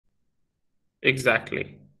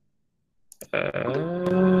Exactly.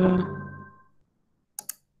 1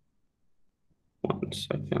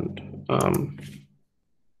 second.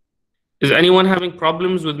 Is anyone having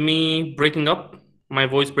problems with me breaking up? My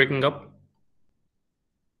voice breaking up?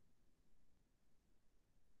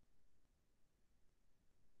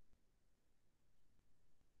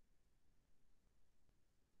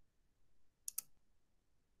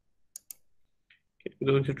 I'm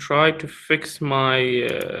going to try to fix my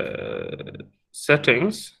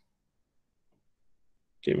settings.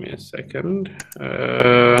 Give me a second.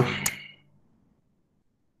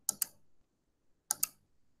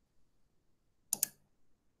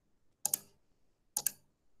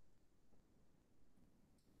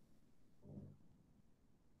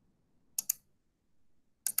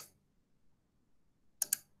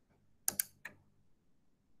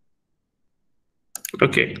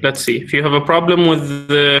 Okay, let's see. If you have a problem with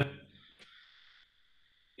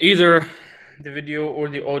either the video or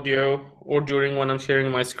the audio or during when I'm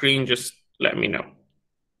sharing my screen, just let me know.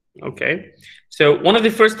 Okay, so one of the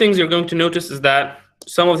first things you're going to notice is that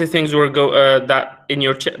some of the things that in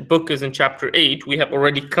your book is in chapter 8, we have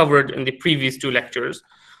already covered in the previous 2 lectures,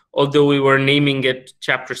 although we were naming it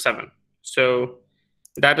chapter 7. So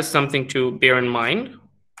that is something to bear in mind.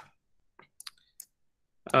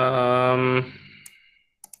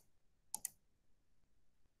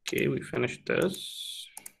 Okay, we finished this.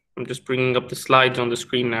 I'm just bringing up the slides on the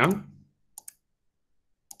screen now.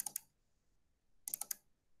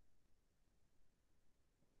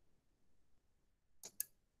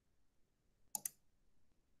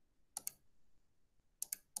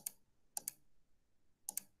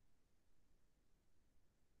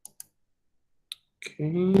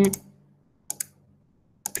 Okay.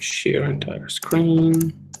 Share entire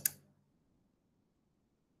screen.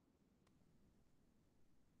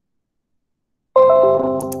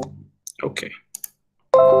 Okay.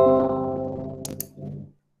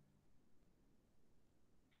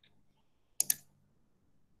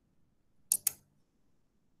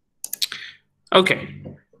 Okay.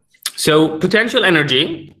 So potential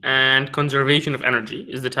energy and conservation of energy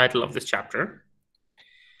is the title of this chapter.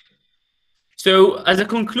 So as a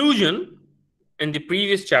conclusion, in the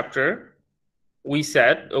previous chapter, we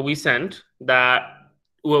said that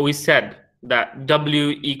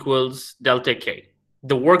W equals delta K.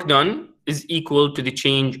 The work done is equal to the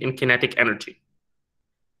change in kinetic energy.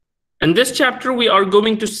 In this chapter, we are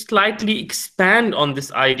going to slightly expand on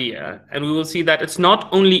this idea, and we will see that it's not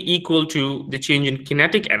only equal to the change in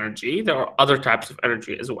kinetic energy, there are other types of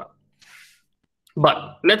energy as well.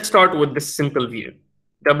 But let's start with this simple view.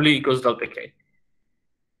 W equals delta K.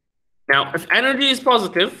 Now, if energy is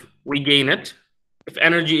positive, we gain it. If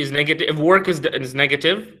energy is negative, if work is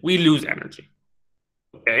negative, we lose energy.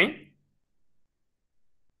 Okay?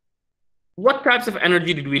 What types of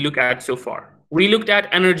energy did we look at so far? We looked at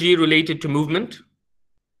energy related to movement.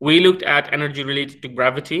 We looked at energy related to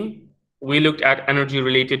gravity. We looked at energy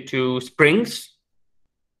related to springs.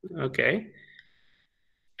 Okay.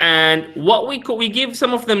 And what we give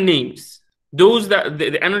some of them names. Those that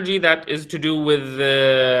the energy that is to do with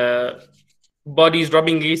bodies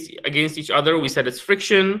rubbing against each other, we said it's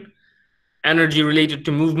friction. Energy related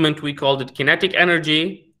to movement, we called it kinetic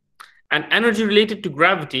energy. And energy related to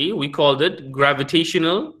gravity, we called it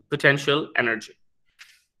gravitational potential energy.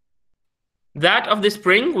 That of the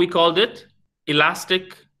spring, we called it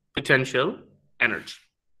elastic potential energy.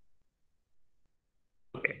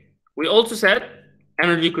 Okay. We also said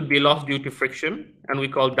energy could be lost due to friction, and we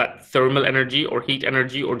called that thermal energy or heat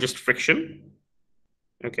energy or just friction.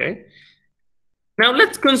 Okay. Now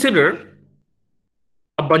let's consider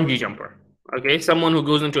a bungee jumper. Okay, someone who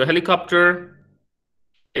goes into a helicopter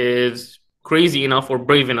is crazy enough or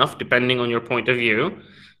brave enough, depending on your point of view,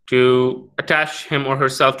 to attach him or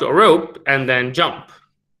herself to a rope and then jump.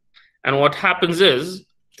 And what happens is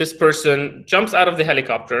this person jumps out of the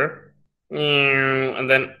helicopter, and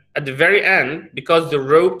then at the very end, because the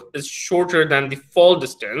rope is shorter than the fall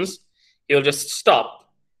distance, he'll just stop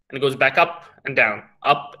and it goes back up and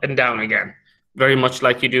down again, very much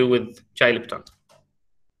like you do with Chailipton.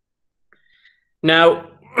 Now,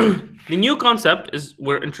 the new concept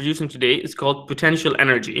we're introducing today is called potential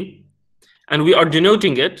energy, and we are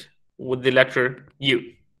denoting it with the letter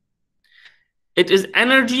U. It is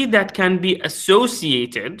energy that can be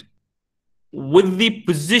associated with the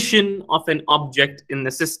position of an object in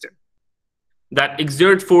the system that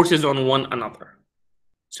exert forces on one another.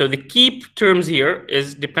 So the key terms here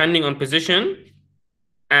is depending on position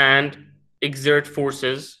and exert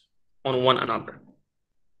forces on one another.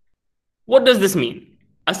 What does this mean?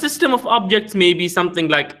 A system of objects may be something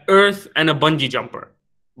like Earth and a bungee jumper.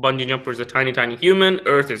 Bungee jumper is a tiny, tiny human.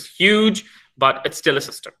 Earth is huge, but it's still a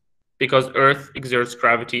system because Earth exerts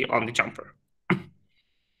gravity on the jumper.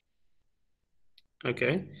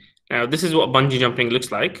 Okay, now this is what bungee jumping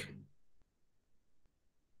looks like.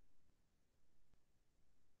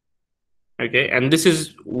 Okay, and this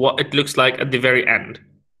is what it looks like at the very end.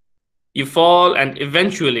 You fall, and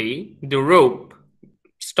eventually the rope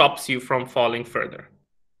stops you from falling further.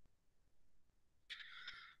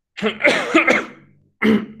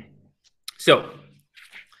 So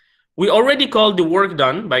we already called the work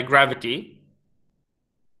done by gravity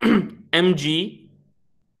mg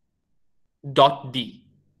dot d.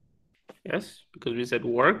 Yes, because we said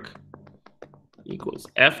work equals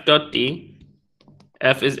F dot d.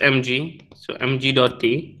 F is mg, so mg dot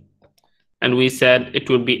d. And we said it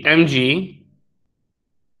would be mg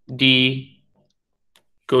d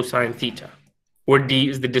cosine theta, where d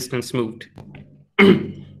is the distance moved.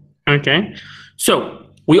 Okay, so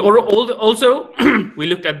we also we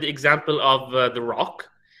looked at the example of the rock,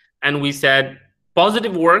 and we said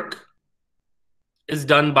positive work is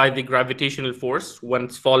done by the gravitational force when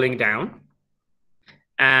it's falling down,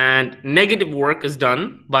 and negative work is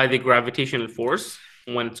done by the gravitational force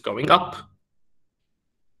when it's going up.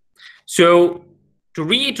 So to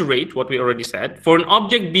reiterate what we already said, for an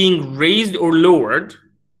object being raised or lowered,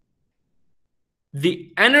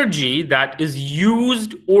 the energy that is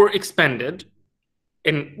used or expended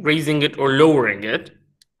in raising it or lowering it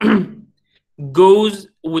goes,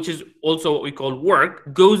 which is also what we call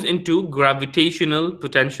work, goes into gravitational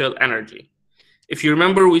potential energy. If you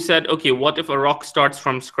remember, we said, okay, what if a rock starts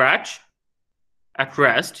from scratch at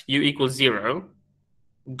rest, u equals 0,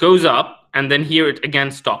 goes up, and then here it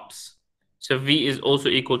again stops. So V is also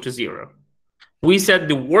equal to 0. We said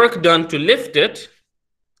the work done to lift it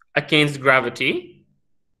against gravity,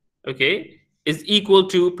 okay, is equal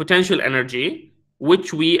to potential energy,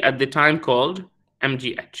 which we at the time called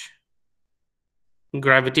mgh.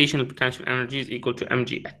 Gravitational potential energy is equal to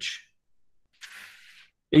mgh.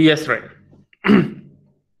 Yes, right.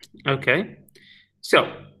 Okay,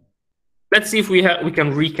 so let's see if we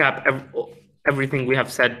can recap everything we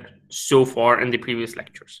have said so far in the previous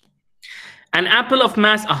lectures. An apple of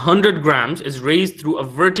mass 100 grams is raised through a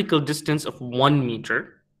vertical distance of 1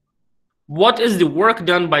 meter. What is the work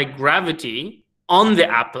done by gravity on the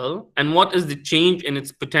apple, and what is the change in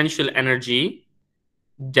its potential energy,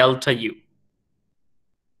 delta U?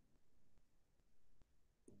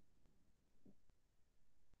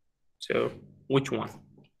 So which one?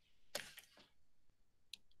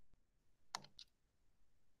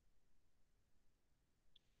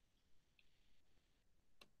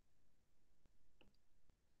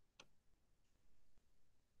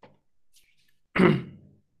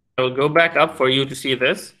 I will go back up for you to see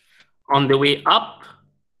this. On the way up,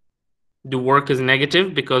 the work is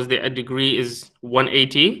negative because the degree is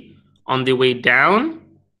 180. On the way down,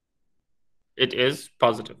 it is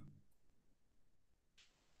positive.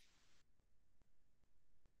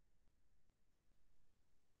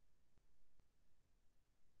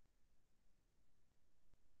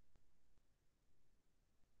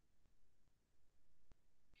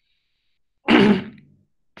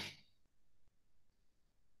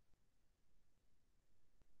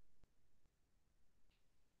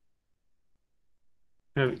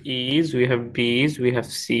 We have E's, we have B's, we have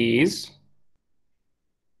C's.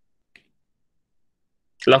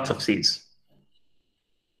 Lots of C's.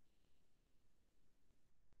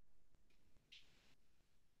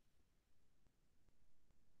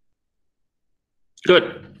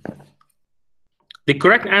 Good. The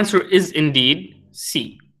correct answer is indeed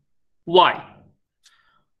C. Why?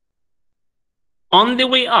 On the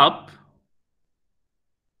way up,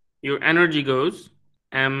 your energy goes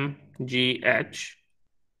mgh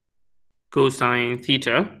cosine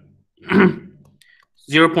theta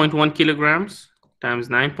 0.1 kilograms times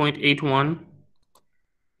 9.81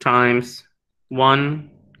 times 1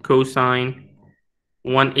 cosine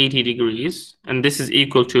 180 degrees, and this is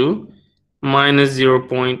equal to minus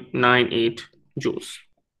 0.98 joules.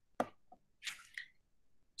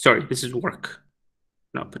 Sorry, this is work,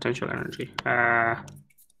 not potential energy.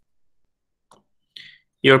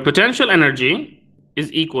 Your potential energy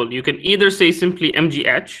is equal. You can either say simply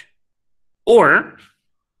mgh, or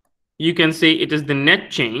you can say it is the net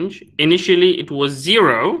change. Initially, it was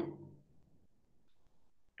 0,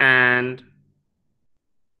 and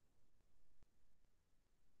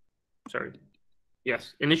sorry,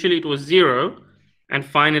 yes, initially it was 0, and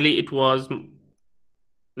finally it was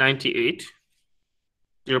 98,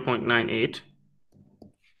 0.98.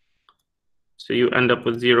 So you end up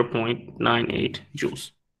with 0.98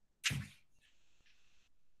 joules.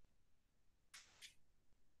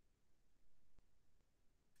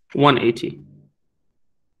 180.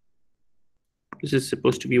 This is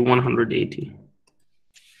supposed to be 180.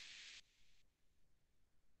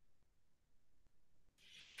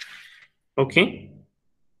 Okay.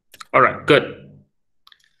 All right, good.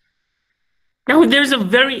 Now, there's a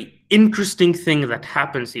very interesting thing that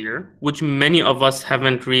happens here, which many of us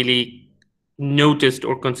haven't really noticed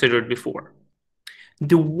or considered before.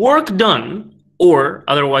 The work done, or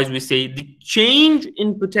otherwise we say the change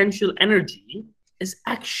in potential energy, is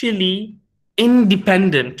actually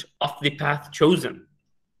independent of the path chosen.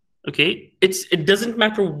 Okay, it doesn't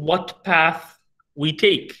matter what path we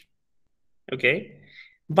take. Okay,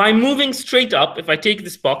 by moving straight up, if I take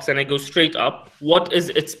this box and I go straight up, what is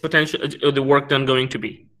its potential, the work done going to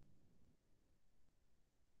be?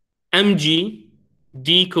 mg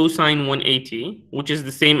d cosine 180, which is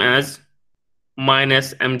the same as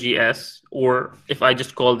minus mgs, or if I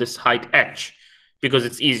just call this height h, because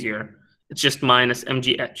it's easier, it's just minus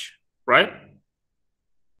mgh, right?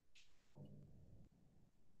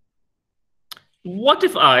 What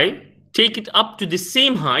if I take it up to the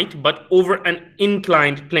same height, but over an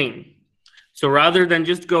inclined plane? So rather than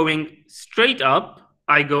just going straight up,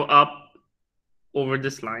 I go up over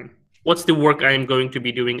this line. What's the work I am going to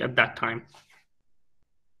be doing at that time?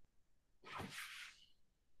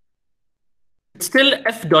 It's still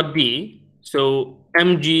f dot b, so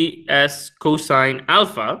mgs cosine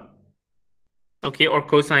alpha, okay, or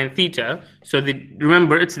cosine theta. So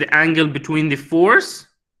remember, it's the angle between the force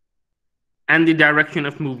and the direction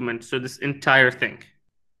of movement. So this entire thing.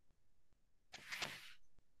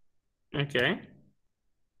 Okay.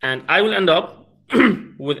 And I will end up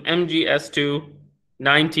with mgs to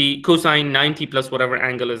 90, cosine 90 plus whatever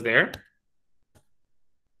angle is there.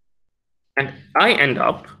 And I end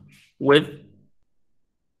up with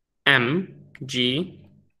mgh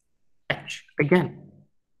again.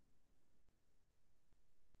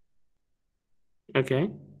 Okay.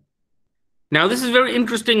 Now, this is very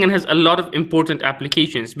interesting and has a lot of important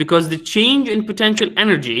applications, because the change in potential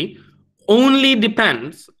energy only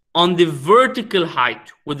depends on the vertical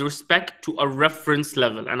height with respect to a reference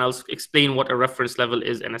level. And I'll explain what a reference level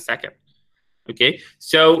is in a second. Okay,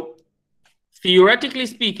 so theoretically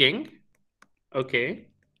speaking, okay,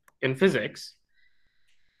 in physics,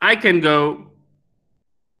 I can go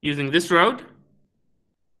using this road,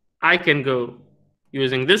 I can go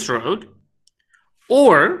using this road,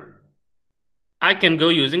 or I can go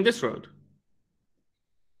using this road.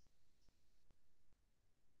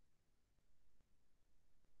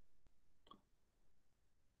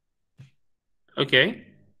 Okay.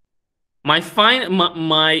 My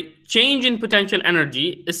change in potential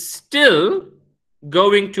energy is still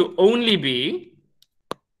going to only be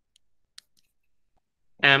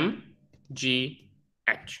mgh.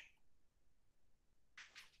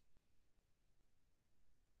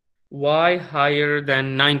 Why higher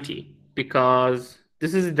than 90? Because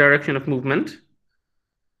this is the direction of movement.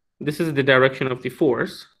 This is the direction of the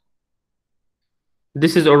force.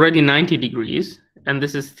 This is already 90 degrees, and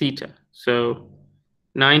this is theta. So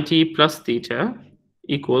 90 plus theta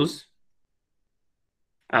equals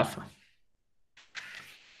alpha.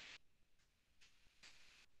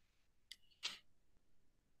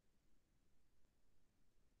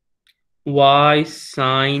 Why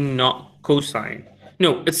sine, not cosine?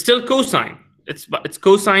 No, it's still cosine. It's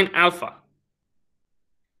cosine alpha.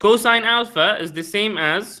 Cosine alpha is the same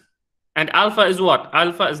as, and alpha is what?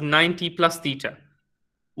 Alpha is 90 plus theta.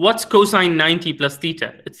 What's cosine 90 plus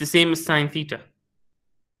theta? It's the same as sine theta.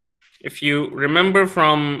 If you remember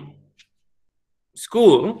from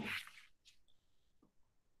school,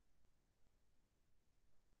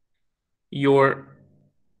 your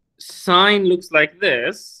sine looks like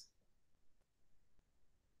this,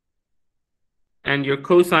 and your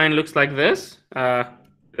cosine looks like this.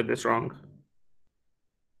 Did this wrong.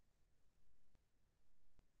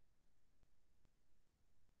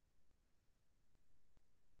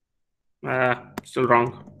 Still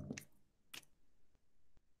wrong.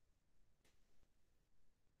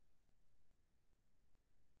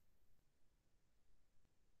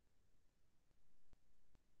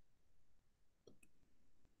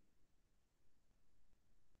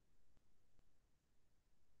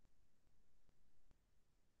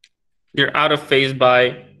 You're out of phase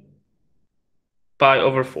by pi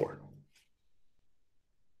over 4.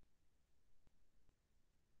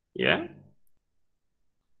 Yeah.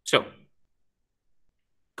 So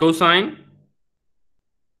cosine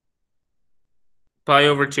pi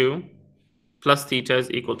over 2 plus theta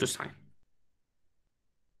is equal to sine.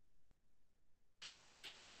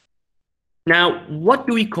 Now, what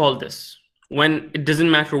do we call this? When it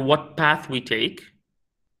doesn't matter what path we take,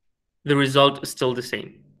 the result is still the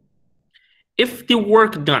same. if the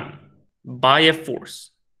work done by a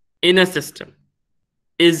force in a system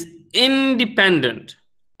is independent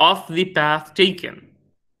of the path taken,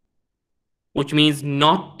 which means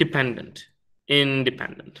not dependent,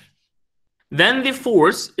 independent, then the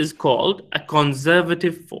force is called a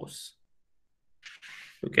conservative force.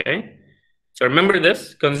 Okay? So remember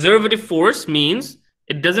this, conservative force means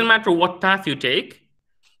it doesn't matter what path you take,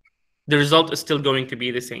 the result is still going to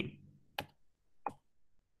be the same.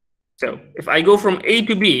 So if I go from A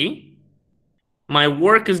to B, my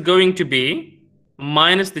work is going to be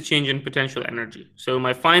minus the change in potential energy. So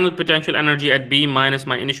my final potential energy at B minus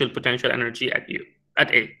my initial potential energy at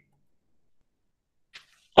A.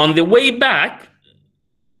 On the way back,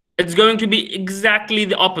 it's going to be exactly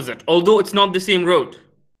the opposite, although it's not the same road.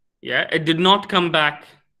 Yeah, it did not come back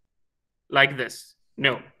like this.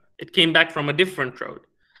 No, it came back from a different road.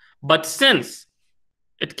 But since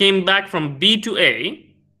it came back from B to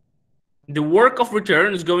A, the work of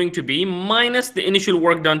return is going to be minus the initial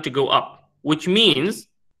work done to go up, which means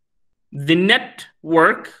the net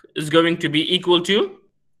work is going to be equal to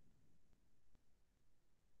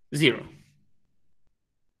 0.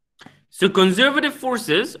 So conservative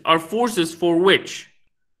forces are forces for which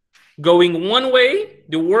going one way,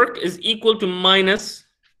 the work is equal to minus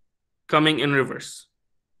coming in reverse.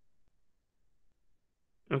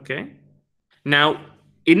 Okay. Now,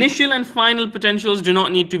 initial and final potentials do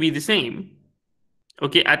not need to be the same,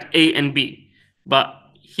 okay, at A and B. But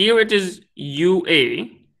here it is UA,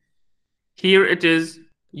 here it is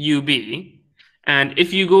UB. And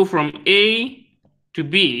if you go from A to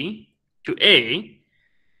B to A,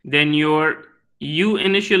 then your U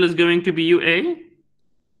initial is going to be UA,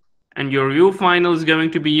 and your U final is going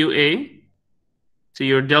to be UA. So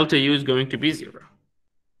your delta U is going to be 0.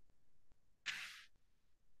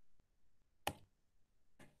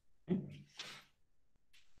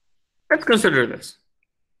 Let's consider this.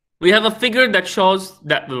 We have a figure that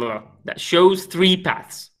shows three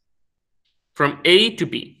paths from A to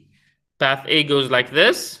B. Path A goes like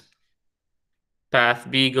this, path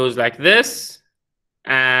B goes like this,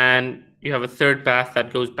 and you have a third path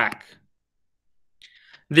that goes back.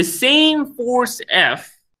 The same force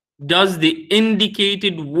F does the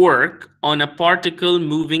indicated work on a particle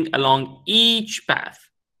moving along each path.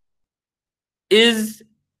 Is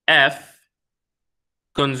F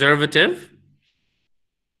conservative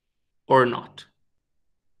or not?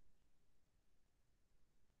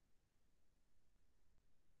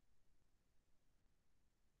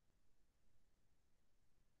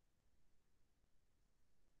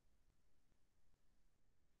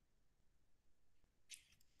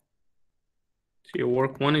 So your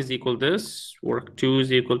work 1 is equal to this, work 2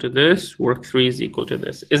 is equal to this, work 3 is equal to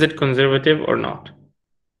this. Is it conservative or not?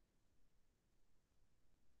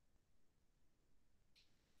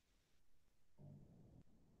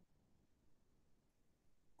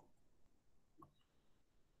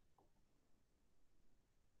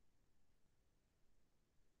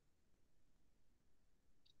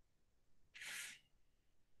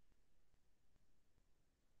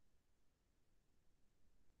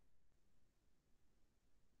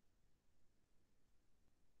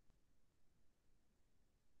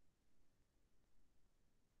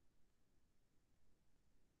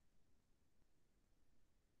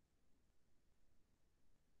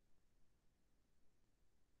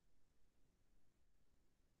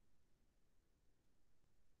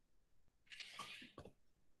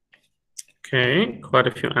 Okay, quite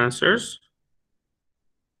a few answers.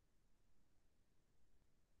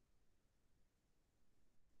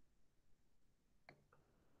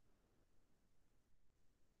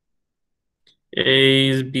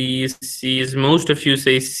 A's, B's, C's. Most of you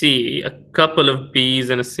say C, a couple of B's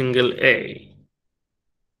and a single A.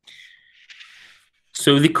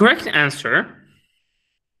 So the correct answer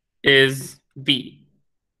is B,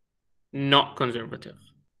 not conservative.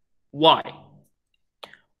 Why?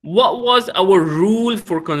 What was our rule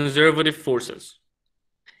for conservative forces?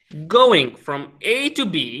 Going from A to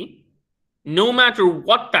B, no matter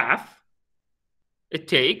what path it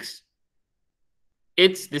takes,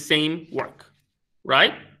 it's the same work,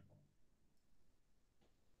 right?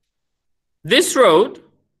 This road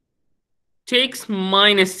takes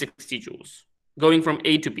minus 60 joules going from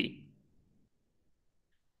A to B.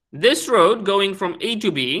 This road going from A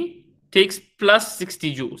to B takes plus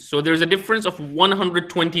 60 joules. So there's a difference of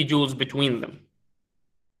 120 joules between them.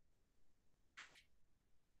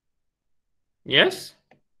 Yes?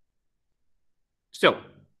 So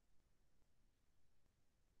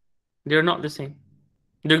they're not the same.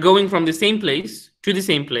 They're going from the same place to the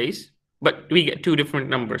same place, but we get two different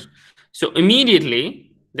numbers. So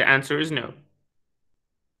immediately, the answer is no.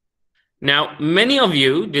 Now, many of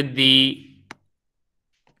you did the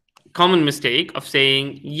common mistake of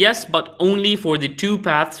saying, yes, but only for the two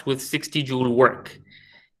paths with 60 joule work.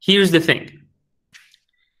 Here's the thing.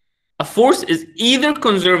 A force is either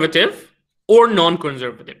conservative or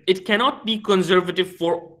non-conservative. It cannot be conservative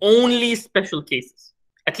for only special cases,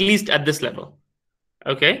 at least at this level.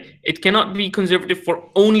 Okay? It cannot be conservative for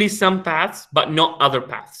only some paths, but not other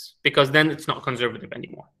paths, because then it's not conservative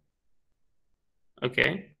anymore.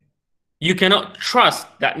 Okay? You cannot trust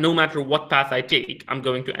that no matter what path I take, I'm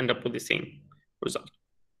going to end up with the same result.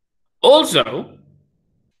 Also,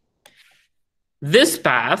 this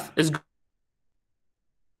path is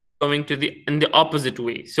going to in the opposite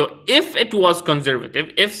way. So if it was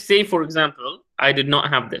conservative, if, say, for example, I did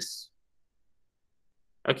not have this,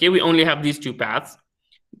 okay, we only have these two paths,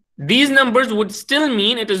 these numbers would still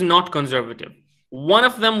mean it is not conservative. One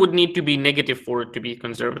of them would need to be negative for it to be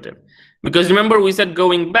conservative. Because remember, we said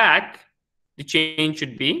going back, the change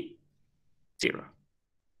should be 0.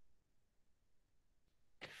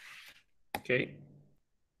 Okay.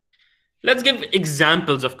 Let's give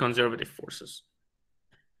examples of conservative forces.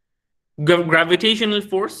 Gravitational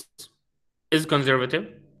force is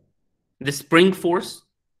conservative. The spring force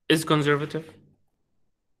is conservative.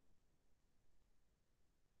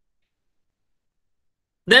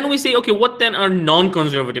 Then we say, okay, what then are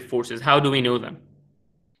non-conservative forces? How do we know them?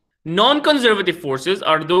 Non-conservative forces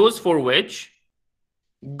are those for which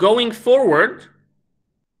going forward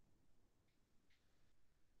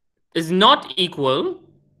is not equal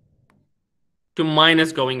to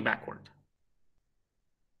minus going backward.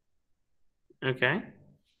 Okay,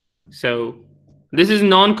 so this is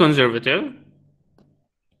non-conservative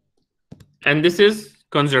and this is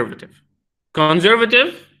conservative.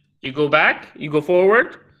 Conservative, you go back, you go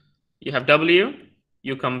forward, you have W,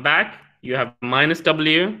 you come back, you have minus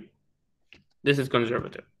W. This is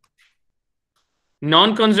conservative.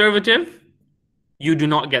 Non-conservative, you do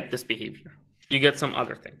not get this behavior. You get some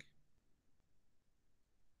other thing.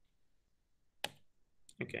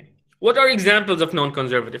 Okay. What are examples of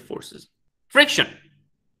non-conservative forces? Friction.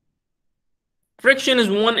 Friction is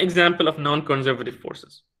one example of non-conservative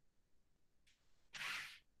forces.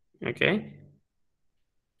 Okay.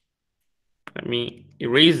 Let me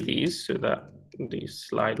erase these so that the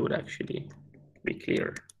slide would actually be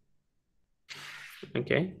clear.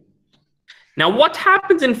 Okay. Now, what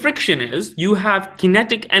happens in friction is you have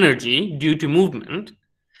kinetic energy due to movement,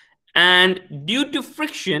 and due to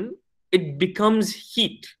friction, it becomes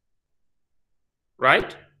heat,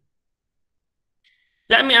 right?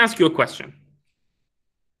 Let me ask you a question.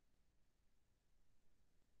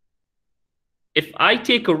 If I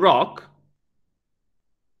take a rock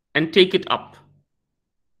and take it up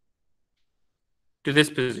to this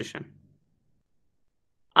position,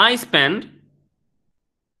 I spend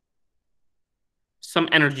some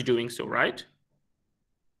energy doing so, right?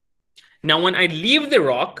 Now, when I leave the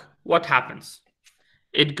rock, what happens?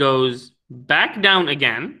 It goes back down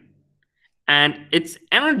again, and its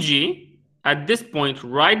energy at this point,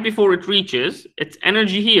 right before it reaches, its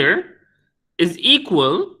energy here is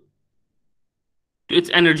equal to its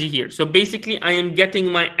energy here. So basically, I am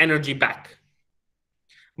getting my energy back.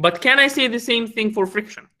 But can I say the same thing for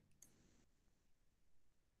friction?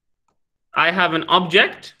 I have an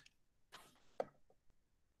object.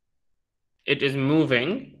 It is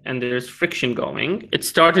moving, and there's friction going. It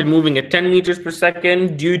started moving at 10 meters per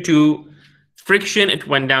second. Due to friction, it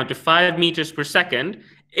went down to 5 meters per second.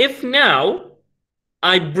 If now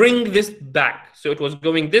I bring this back, so it was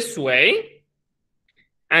going this way,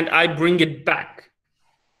 and I bring it back,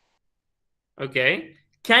 okay,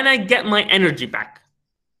 can I get my energy back?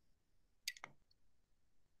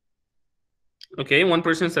 Okay, one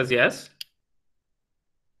person says yes.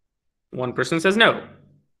 One person says no.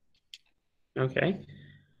 Okay,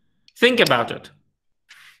 think about it.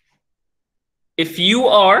 If you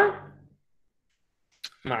are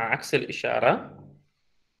مع عكس الإشارة,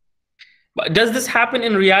 but does this happen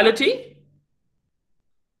in reality?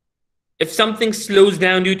 If something slows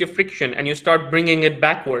down due to friction and you start bringing it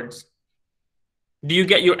backwards, do you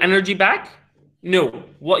get your energy back? No.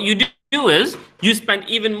 What you do is you spend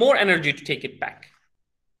even more energy to take it back.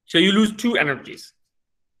 So you lose two energies.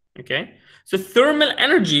 Okay? So thermal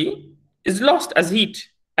energy is lost as heat,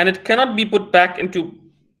 and it cannot be put back into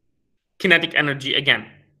kinetic energy again.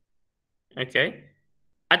 Okay?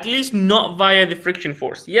 At least not via the friction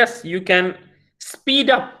force. Yes, you can speed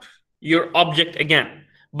up your object again,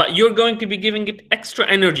 but you're going to be giving it extra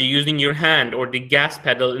energy using your hand or the gas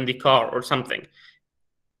pedal in the car or something.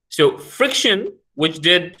 So friction, which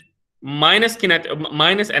did minus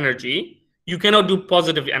energy, you cannot do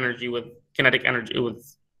positive energy with kinetic energy,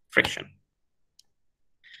 with friction.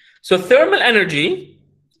 So thermal energy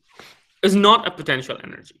is not a potential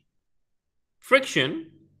energy.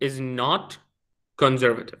 Friction is not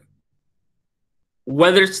conservative.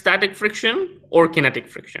 Whether static friction or kinetic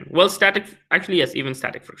friction. Well, static, actually, yes, even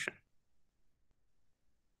static friction.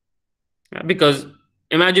 Because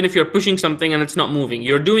imagine if you're pushing something and it's not moving.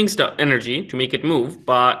 You're doing energy to make it move,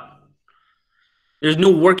 but there's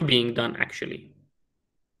no work being done, actually.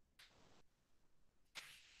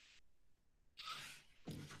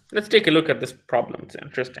 Let's take a look at this problem. It's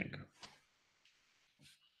interesting.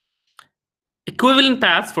 Equivalent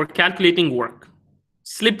paths for calculating work.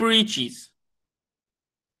 Slippery cheese.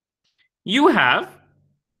 You have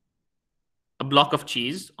a block of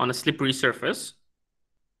cheese on a slippery surface,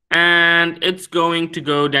 and it's going to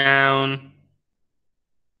go down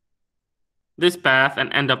this path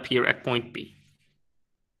and end up here at point B.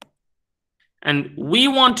 And we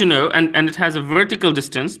want to know, and it has a vertical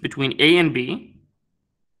distance between A and B.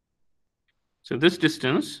 So this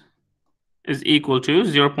distance is equal to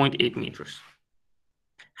 0.8 meters.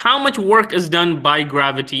 How much work is done by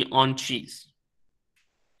gravity on cheese?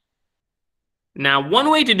 Now, one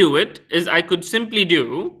way to do it is I could simply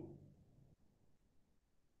do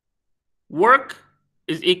work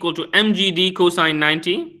is equal to mgd cosine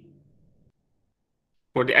 90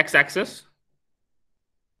 for the x-axis,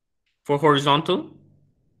 for horizontal,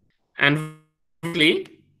 and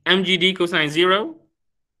vertically, mgd cosine 0,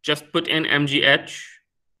 just put in mgh,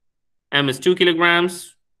 m is 2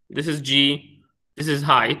 kilograms, this is g, this is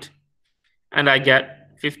height, and I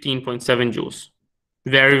get 15.7 joules.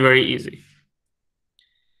 Very, very easy.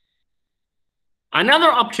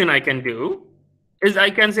 Another option I can do is I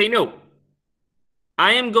can say, no,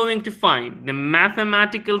 I am going to find the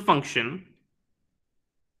mathematical function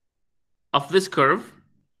of this curve,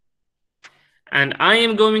 and I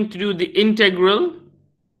am going to do the integral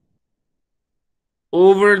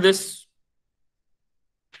over this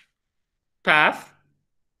path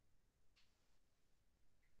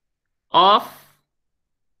of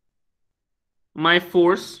my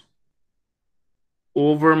force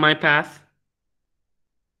over my path.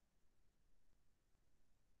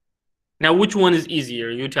 Now, which one is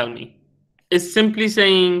easier? You tell me. Is simply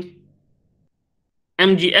saying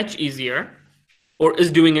mgh easier, or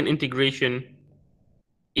is doing an integration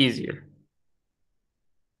easier?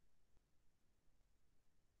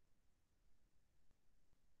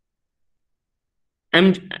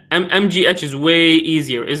 mgh is way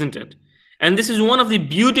easier, isn't it? And this is one of the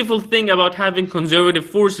beautiful things about having conservative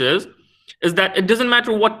forces, is that it doesn't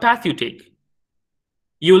matter what path you take.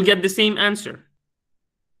 You will get the same answer.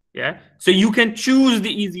 Yeah. So you can choose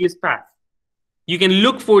the easiest path. You can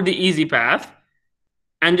look for the easy path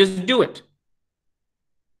and just do it.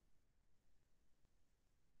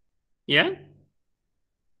 Yeah.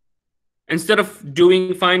 Instead of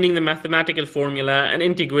finding the mathematical formula and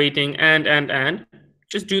integrating and,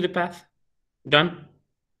 just do the path. Done.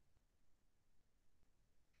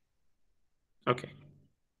 Okay.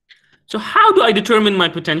 So how do I determine my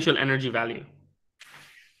potential energy value?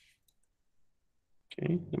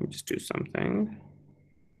 Okay, let me just do something.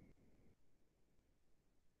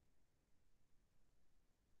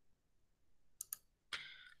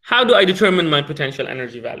 How do I determine my potential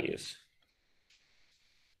energy values?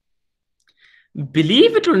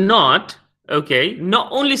 Believe it or not, okay, not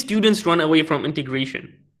only students run away from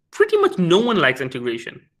integration. Pretty much no one likes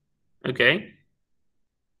integration, okay?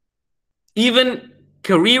 Even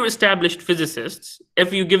career established physicists,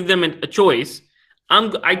 if you give them a choice,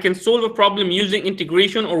 I can solve a problem using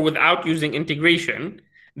integration or without using integration,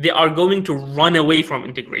 they are going to run away from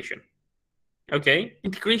integration. Okay,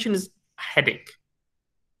 integration is a headache.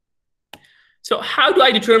 So how do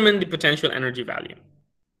I determine the potential energy value?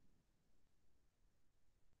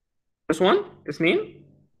 This one, this name.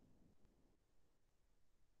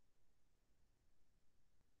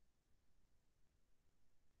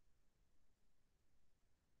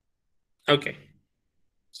 Okay,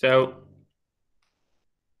 so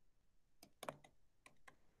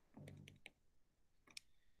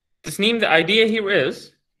this name, the idea here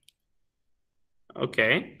is,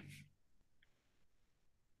 okay,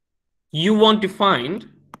 you want to find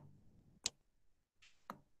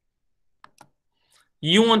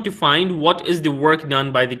what is the work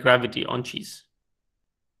done by the gravity on cheese.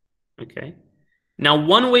 Okay. Now,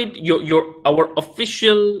 one way, our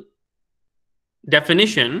official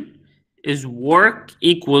definition is work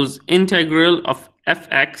equals integral of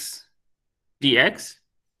fx dx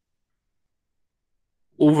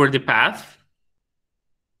over the path.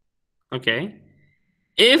 Okay.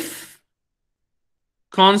 If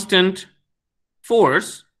constant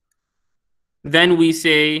force Then we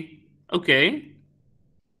say, okay,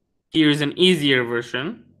 here's an easier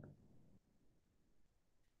version,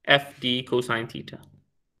 FD cosine theta,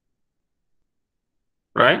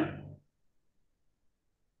 right?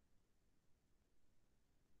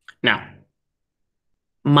 Now,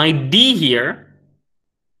 my D here,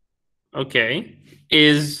 okay,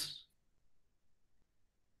 is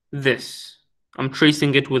this. I'm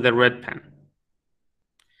tracing it with a red pen.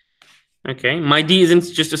 Okay, my D isn't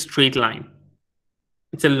just a straight line.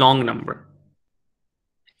 It's a long number.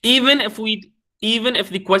 Even if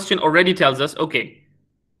the question already tells us, okay,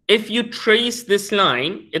 if you trace this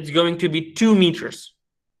line, it's going to be 2 meters.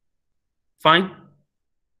 Fine.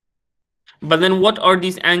 But then what are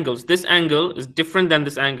these angles? This angle is different than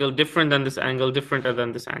this angle, different than this angle, different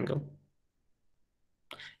than this angle.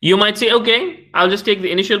 You might say, okay, I'll just take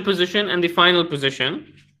the initial position and the final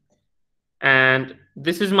position. And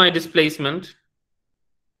this is my displacement.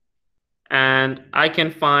 And I can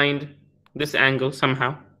find this angle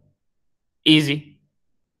somehow. Easy.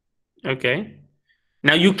 Okay.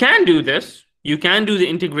 Now you can do this. You can do the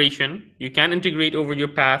integration. You can integrate over your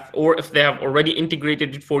path, or if they have already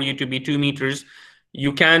integrated it for you to be 2 meters,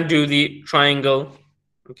 you can do the triangle.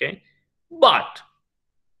 Okay. But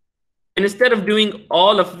instead of doing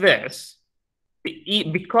all of this,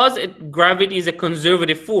 because gravity is a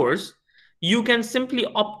conservative force, you can simply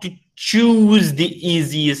opt to choose the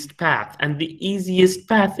easiest path. And the easiest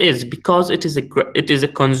path is, because it is a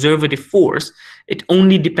conservative force, it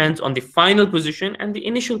only depends on the final position and the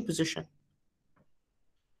initial position.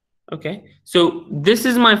 Okay, so this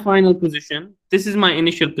is my final position, this is my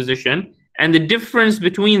initial position, and the difference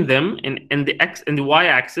between them in the x and the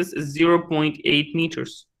y-axis is 0.8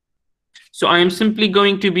 meters. So I am simply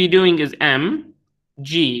going to be doing is m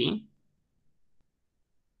g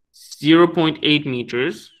 0.8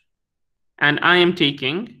 meters, and I am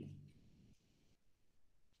taking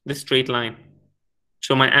the straight line.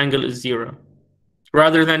 So my angle is 0.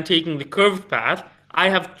 Rather than taking the curved path, I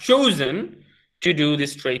have chosen to do the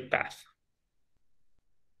straight path.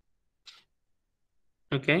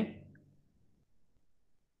 Okay.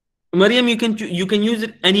 Mariam, you can use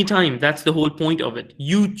it anytime. That's the whole point of it.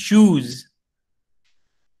 You choose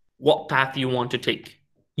what path you want to take.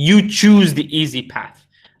 You choose the easy path.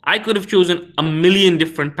 I could have chosen a million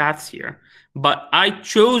different paths here, but I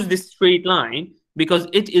chose this straight line because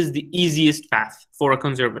it is the easiest path for a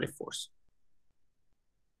conservative force.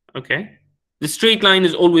 Okay? The straight line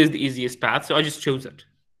is always the easiest path, so I just chose it.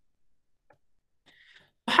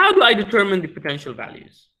 How do I determine the potential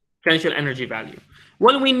values, potential energy value?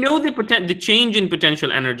 Well, we know the change in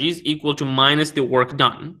potential energy is equal to minus the work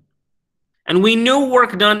done. And we know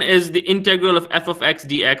work done is the integral of f of x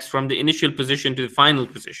dx from the initial position to the final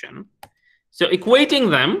position. So equating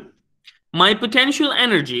them, my potential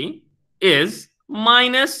energy is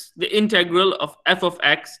minus the integral of f of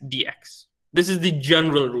x dx. This is the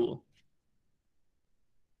general rule.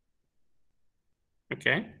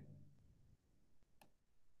 Okay.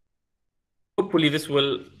 Hopefully this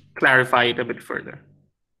will clarify it a bit further.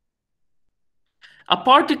 A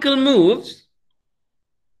particle moves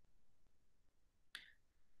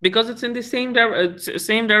because it's in the same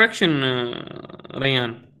direction,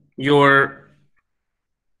 Rayan. Your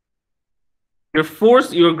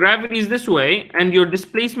force, your gravity is this way, and your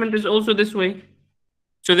displacement is also this way.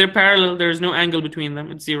 So they're parallel. There is no angle between them.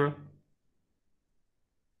 It's 0.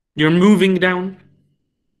 You're moving down.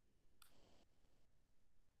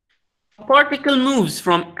 A particle moves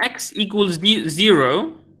from x equals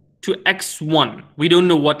 0 to x1. We don't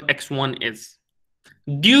know what x1 is.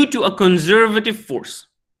 Due to a conservative force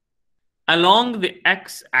along the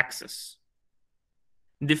x-axis.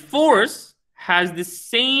 The force has the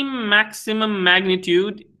same maximum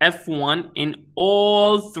magnitude F1 in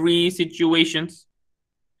all 3 situations.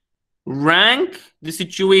 Rank the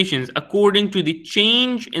situations according to the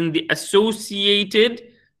change in the associated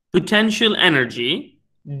potential energy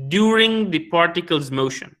during the particle's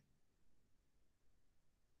motion.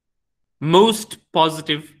 Most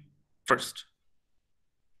positive first.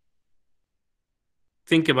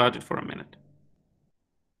 Think about it for a minute.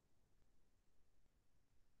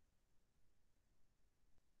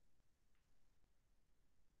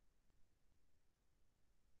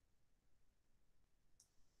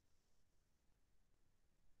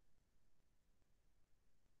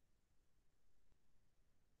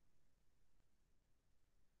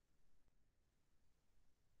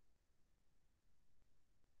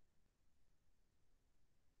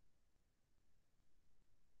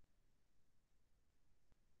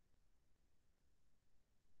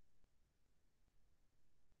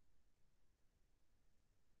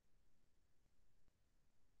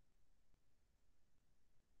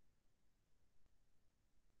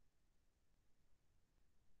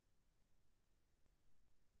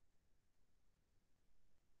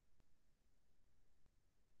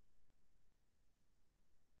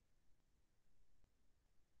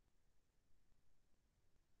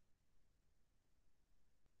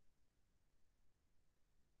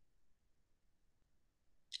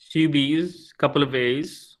 Two B's, couple of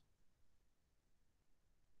A's,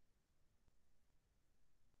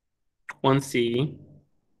 one C,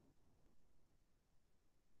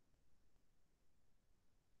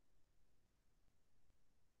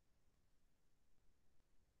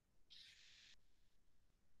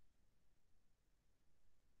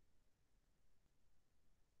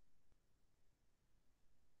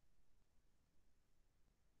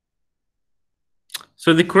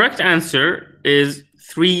 so the correct answer is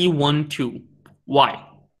 312. Why?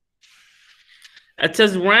 It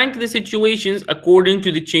says rank the situations according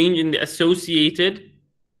to the change in the associated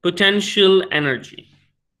potential energy.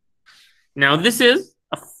 Now this is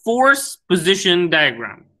a force position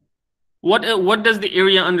diagram. What does the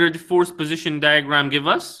area under the force position diagram give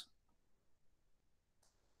us?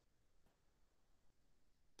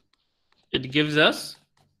 It gives us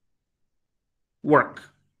work.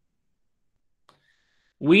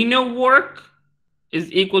 We know work is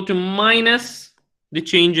equal to minus the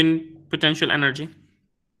change in potential energy,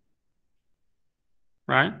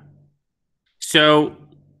 right? So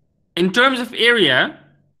in terms of area,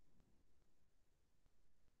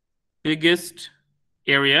 biggest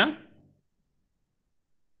area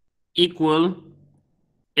equal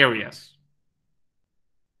areas.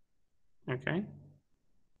 Okay.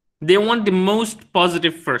 They want the most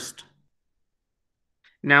positive first.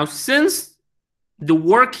 Now, since the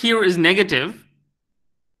work here is negative,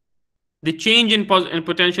 the change in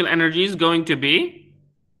potential energy is going to be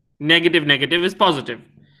negative, negative is positive.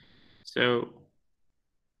 So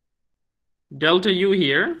delta U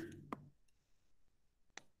here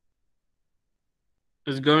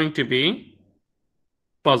is going to be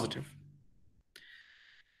positive.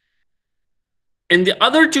 In the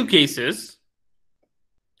other two cases,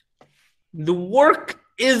 the work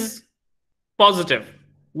is positive,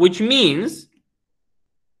 which means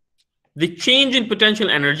the change in potential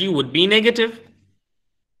energy would be negative.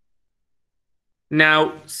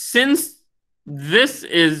 Now, since this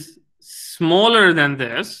is smaller than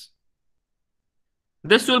this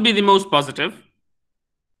will be the most positive,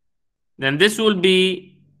 then this will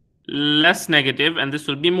be less negative, and this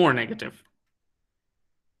will be more negative.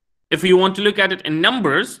 If you want to look at it in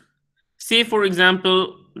numbers, say, for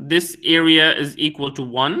example, this area is equal to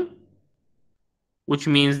 1, which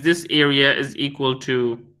means this area is equal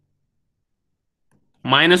to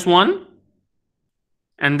 -1,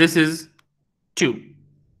 and this is 2.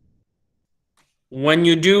 When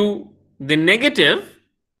you do the negative,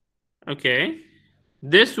 okay,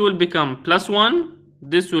 this will become +1,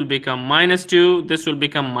 this will become -2, this will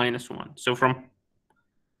become -1. So from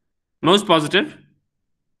most positive,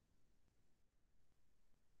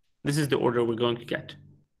 this is the order we're going to get.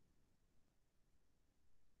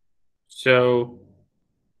 So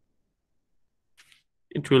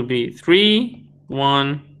it will be 3,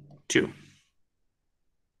 1, 2.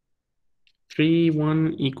 3,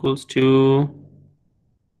 1 equals 2.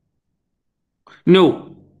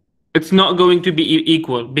 No, it's not going to be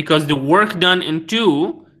equal because the work done in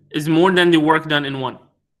 2 is more than the work done in 1.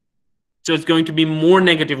 So it's going to be more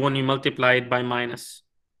negative when you multiply it by minus.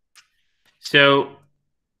 So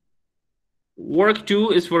work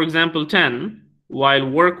 2 is, for example, 10, while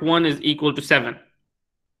work 1 is equal to 7.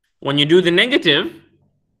 When you do the negative,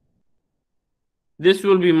 this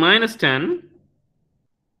will be -10,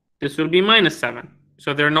 this will be -7.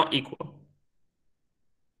 So they're not equal.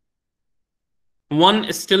 1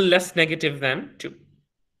 is still less negative than 2.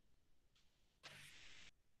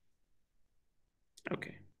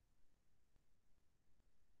 Okay.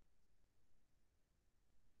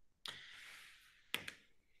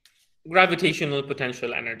 Gravitational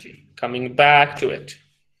potential energy. Coming back to it.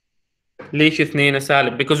 Lec16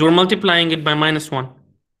 Al-Saleh, because we're multiplying it by -1.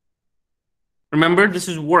 Remember, this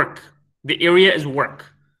is work. The area is work.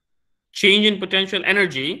 Change in potential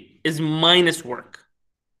energy is minus work.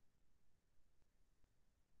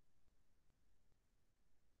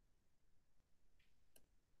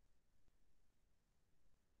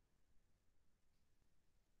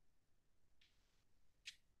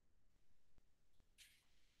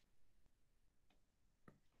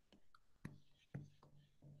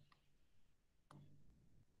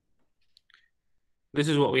 This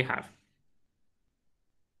is what we have.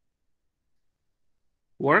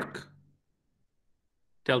 Work,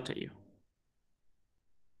 delta U.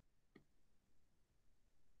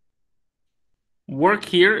 Work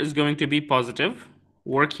here is going to be positive.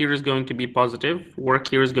 Work here is going to be positive. Work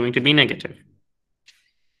here is going to be negative.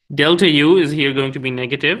 Delta U is here going to be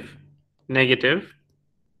negative, negative,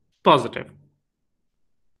 positive.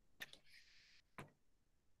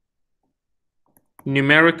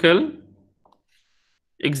 Numerical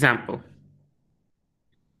example.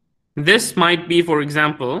 This might be, for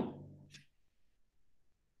example,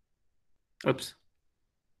 oops,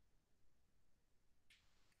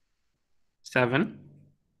 7,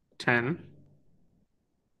 10,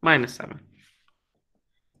 minus 7.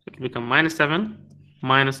 It will become minus 7,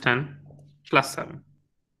 minus 10, plus 7.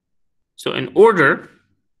 So in order,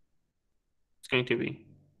 it's going to be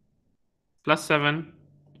plus 7,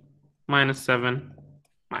 minus 7,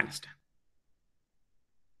 minus 10.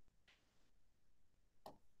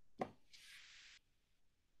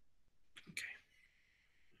 Okay.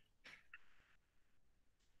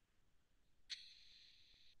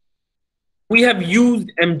 We have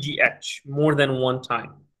used MGH more than one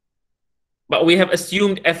time, but we have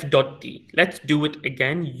assumed F dot D. Let's do it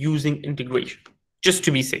again using integration, just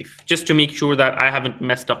to be safe, just to make sure that I haven't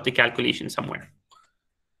messed up the calculation somewhere.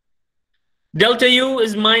 Delta U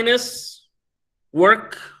is minus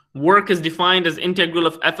work. Work is defined as integral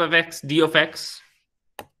of f of x d of x.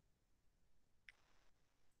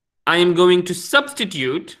 I am going to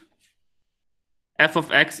substitute f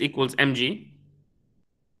of x equals mg.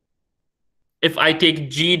 If I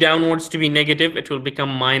take g downwards to be negative, it will become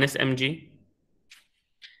minus mg.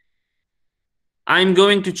 I'm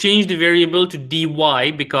going to change the variable to dy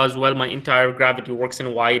because, well, my entire gravity works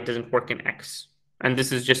in y, it doesn't work in x. And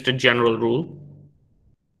this is just a general rule.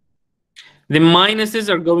 The minuses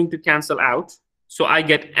are going to cancel out. So I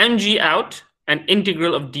get mg out and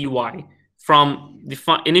integral of dy from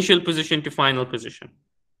the initial position to final position.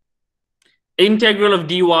 Integral of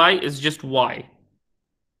dy is just y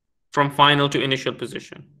from final to initial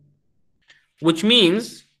position, which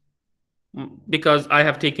means, because I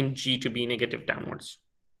have taken g to be negative downwards,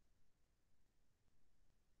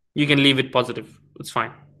 you can leave it positive. It's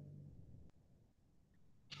fine.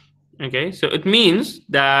 Okay, so it means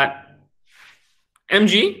that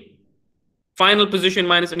mg, final position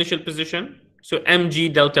minus initial position, so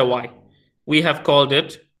mg delta y, we have called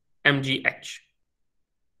it mgh.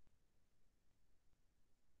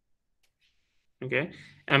 Okay,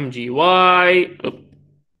 mgy,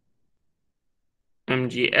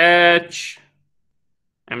 mgh,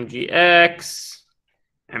 mgx,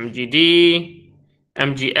 mgd,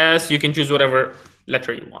 mgs. You can choose whatever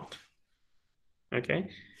letter you want. Okay.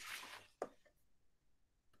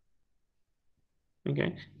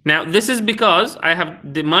 Okay. Now this is because I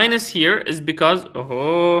have the minus here is because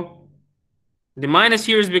the minus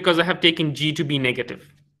here is because I have taken g to be negative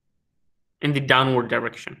in the downward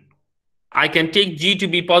direction. I can take g to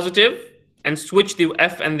be positive and switch the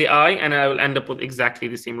f and the I, and I will end up with exactly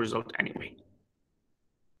the same result anyway.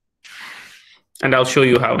 And I'll show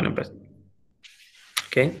you how in a bit.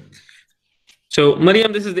 Okay. So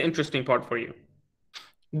Mariam, this is the interesting part for you.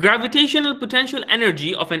 Gravitational potential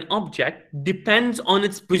energy of an object depends on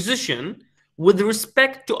its position with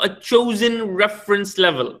respect to a chosen reference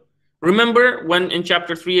level. Remember when in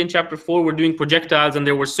chapter 3 and chapter 4 we're doing projectiles and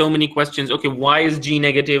there were so many questions, okay, why is g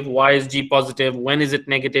negative, why is g positive, when is it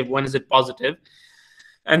negative, when is it positive?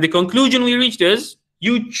 And the conclusion we reached is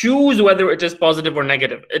you choose whether it is positive or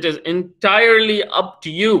negative. It is entirely up to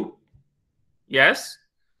you. Yes?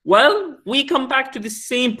 Well, we come back to the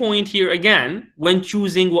same point here again when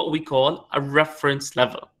choosing what we call a reference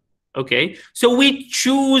level. Okay, so we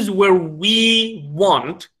choose where we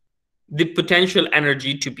want the potential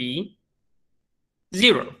energy to be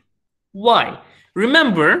 0. Why?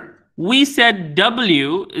 Remember, we said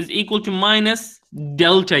W is equal to minus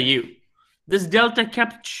delta U. This delta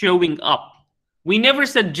kept showing up. We never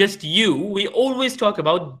said just U. We always talk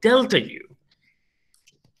about delta U.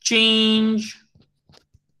 Change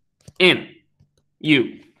in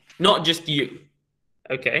U, not just U.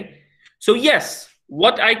 Okay, so yes,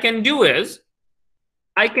 what I can do is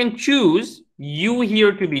I can choose U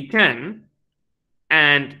here to be 10,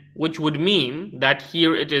 and which would mean that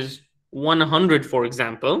here it is 100, for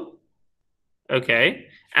example. Okay,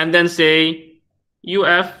 and then say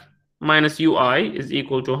UF minus UI is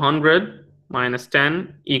equal to 100 minus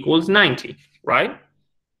 10 equals 90, right?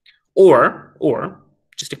 Or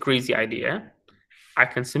just a crazy idea, I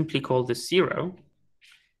can simply call this 0,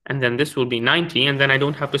 and then this will be 90, and then I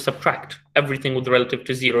don't have to subtract. Everything with relative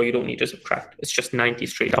to 0, you don't need to subtract. It's just 90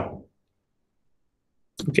 straight up.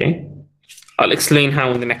 Okay, I'll explain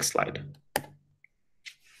how in the next slide.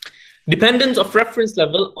 Dependence of reference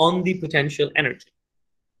level on the potential energy.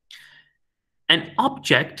 An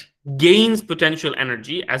object gains potential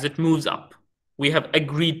energy as it moves up. We have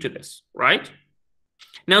agreed to this, right?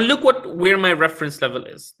 Now look where my reference level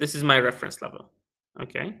is. This is my reference level.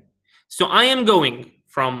 Okay, so I am going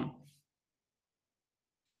from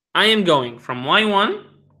y1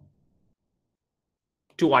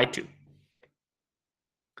 to y2.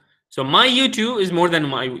 So my U2 is more than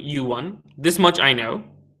my U1. This much I know.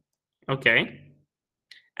 Okay.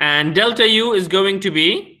 And delta U is going to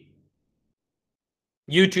be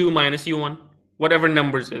U2 minus U1, whatever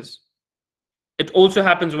numbers is. It also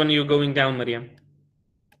happens when you're going down, Mariam.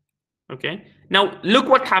 Okay. Now look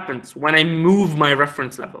what happens when I move my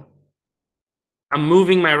reference level. I'm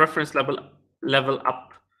moving my reference level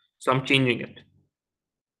up. So I'm changing it.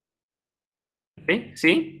 Okay,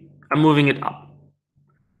 see? I'm moving it up.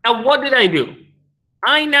 Now what did I do?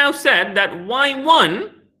 I now said that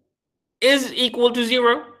y1 is equal to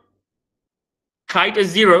 0. Height is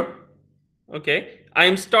 0. Okay, I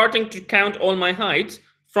am starting to count all my heights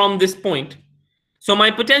from this point. So my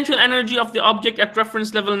potential energy of the object at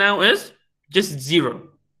reference level now is just 0.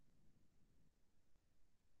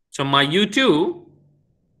 So my U2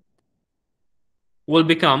 will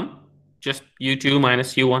become just U2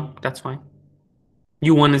 minus U1. That's fine.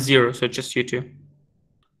 U1 is 0, so just U2.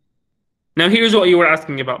 Now here's what you were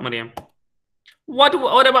asking about, Mariam. What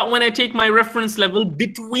about when I take my reference level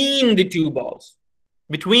between the two balls?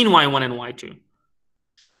 Between Y1 and Y2?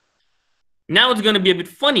 Now it's going to be a bit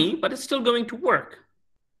funny, but it's still going to work.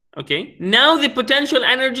 Okay, now the potential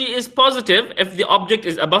energy is positive if the object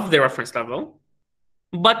is above the reference level,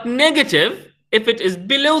 but negative if it is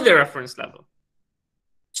below the reference level.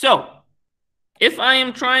 So if I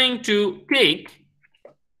am trying to take,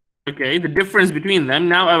 okay, the difference between them,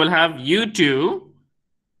 now I will have U2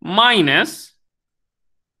 minus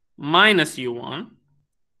U1,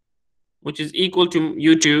 which is equal to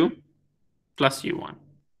U2 plus U1.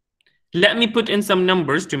 Let me put in some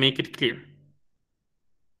numbers to make it clear.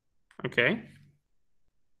 Okay.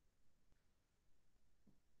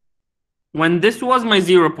 When this was my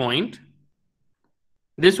 0 point,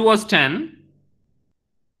 this was 10,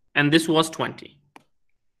 and this was 20.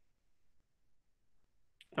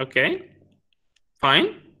 Okay,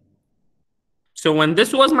 fine. So when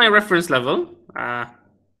this was my reference level,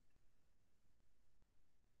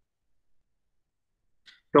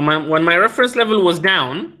 when my reference level was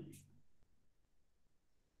down,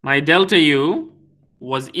 my delta U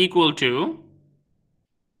was equal to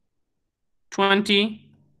 20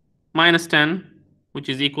 minus 10, which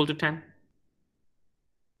is equal to 10.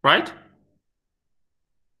 Right?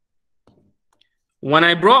 When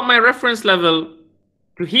I brought my reference level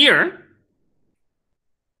to here,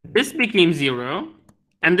 this became 0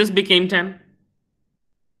 and this became 10.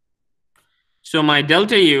 So my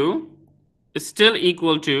delta U is still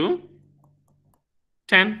equal to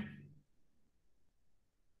 10.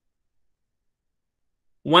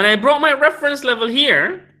 When I brought my reference level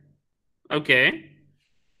here, okay,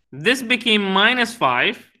 this became minus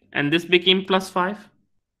 5 and this became plus 5.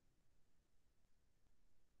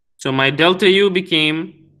 So my delta U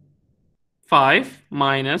became 5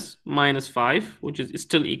 minus 5, which is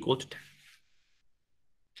still equal to 10.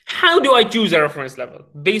 How do I choose a reference level?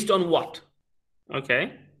 Based on what?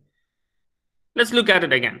 Okay. Let's look at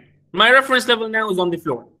it again. My reference level now is on the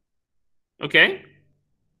floor. Okay.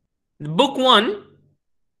 Book 1,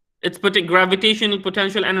 its gravitational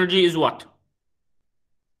potential energy is what?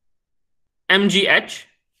 mgh.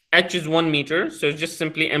 H is 1 meter, so it's just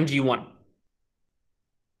simply mg1.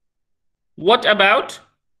 What about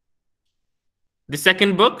the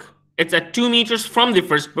second book? It's at 2 meters from the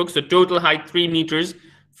first book, so total height 3 meters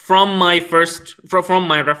from my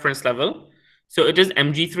reference level. So it is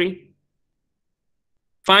mg3.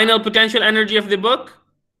 Final potential energy of the book,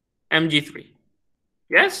 mg3.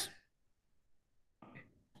 Yes?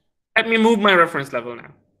 Let me move my reference level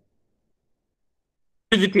now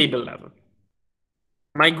to the table level.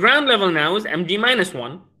 My ground level now is mg minus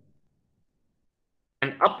 1.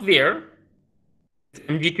 And up there is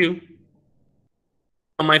mg2.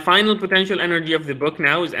 So my final potential energy of the book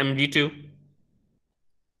now is mg2.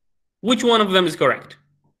 Which one of them is correct?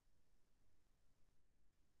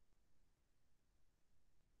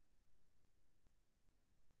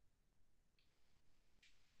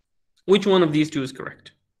 Which one of these two is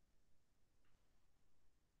correct?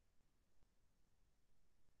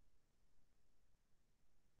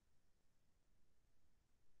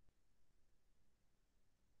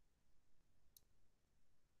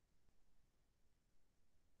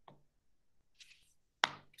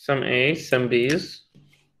 Some A's, some B's,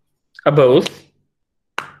 both.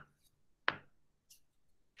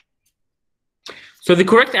 So the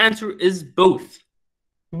correct answer is both.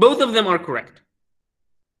 Both of them are correct.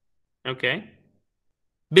 Okay.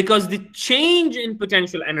 Because the change in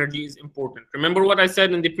potential energy is important. Remember what I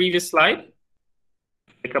said in the previous slide?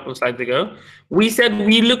 A couple of slides ago. We said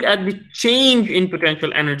we look at the change in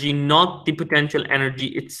potential energy, not the potential energy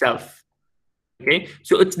itself. Okay,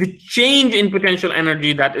 so it's the change in potential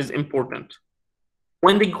energy that is important.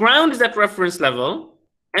 When the ground is at reference level,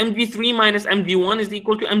 mg3 minus mg1 is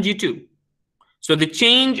equal to mg2. So the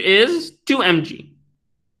change is 2 mg,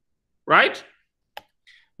 right?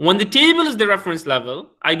 When the table is the reference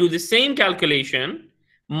level, I do the same calculation.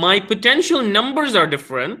 My potential numbers are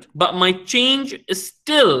different, but my change is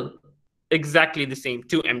still exactly the same,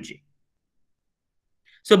 2 mg.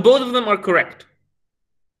 So both of them are correct.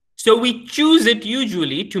 So we choose it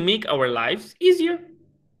usually to make our lives easier.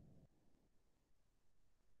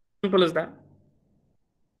 Simple as that.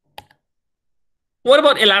 What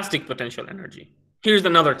about elastic potential energy? Here's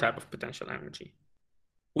another type of potential energy.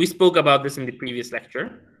 We spoke about this in the previous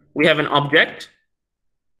lecture. We have an object.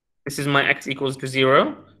 This is my x equals to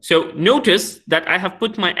 0. So notice that I have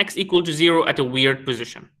put my x equal to 0 at a weird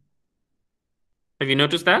position. Have you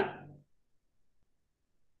noticed that?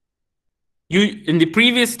 In the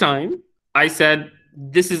previous time, I said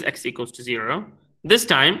this is x equals to 0. This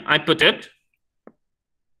time, I put it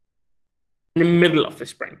in the middle of the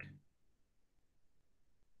spring.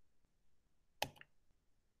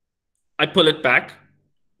 I pull it back.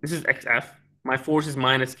 This is xf. My force is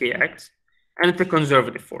minus kx. And it's a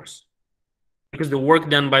conservative force because the work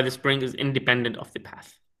done by the spring is independent of the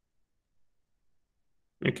path.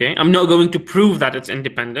 Okay, I'm not going to prove that it's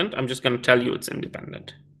independent. I'm just going to tell you it's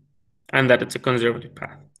independent and that it's a conservative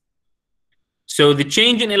path. So the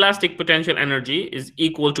change in elastic potential energy is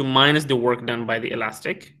equal to minus the work done by the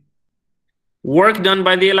elastic. Work done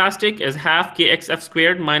by the elastic is half kxf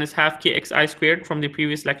squared minus half kxi squared from the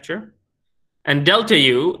previous lecture. And delta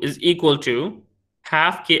U is equal to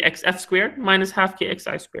half kxf squared minus half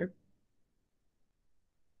kxi squared.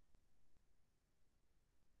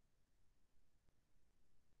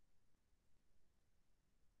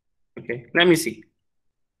 Okay, let me see.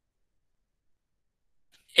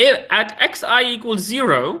 If at xi equals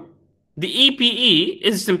 0, the EPE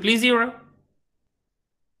is simply 0.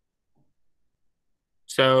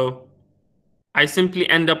 So I simply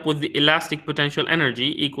end up with the elastic potential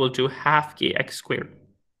energy equal to half kx squared.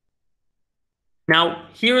 Now,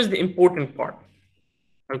 here's the important part.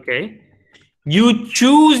 Okay, you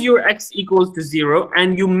choose your x equals to 0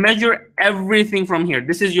 and you measure everything from here.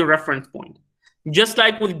 This is your reference point. Just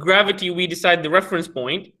like with gravity, we decide the reference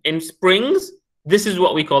point. In springs, this is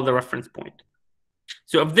what we call the reference point.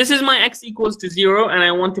 So if this is my x equals to 0 and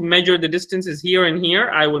I want to measure the distances here and here,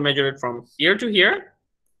 I will measure it from here to here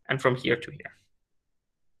and from here to here.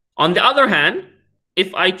 On the other hand,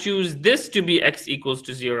 if I choose this to be x equals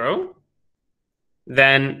to 0,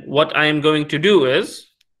 then what I am going to do is,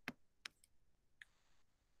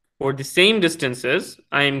 for the same distances,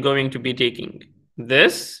 I am going to be taking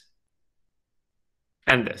this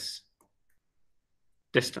and this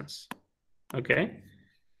distance. Okay.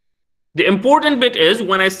 The important bit is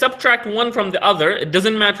when I subtract one from the other, it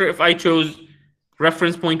doesn't matter if I chose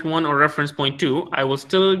reference point 1 or reference point 2, I will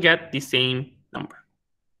still get the same number.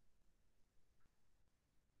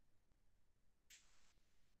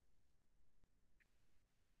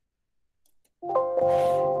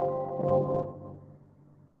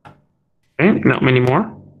 Okay, not many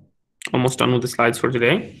more. Almost done with the slides for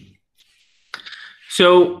today.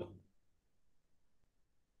 So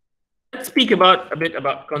let's speak a bit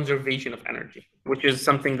about conservation of energy, which is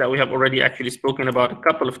something that we have already actually spoken about a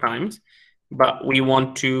couple of times, but we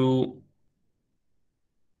want to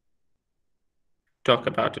talk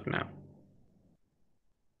about it now.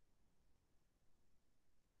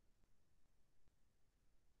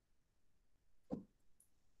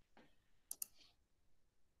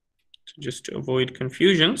 So just to avoid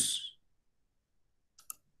confusions.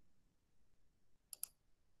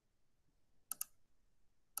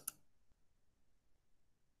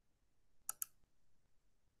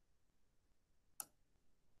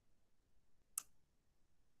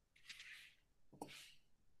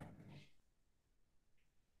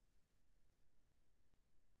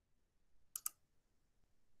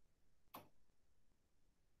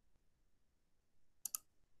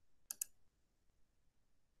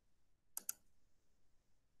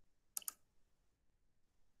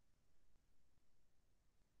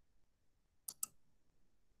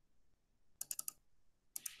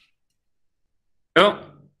 Oh,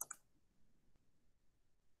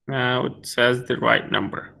 now it says the right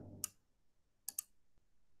number.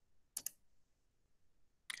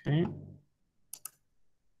 Okay.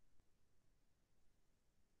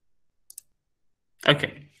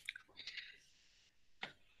 Okay.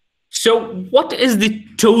 So what is the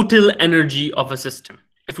total energy of a system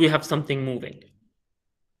if we have something moving?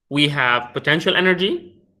 We have potential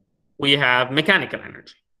energy, we have mechanical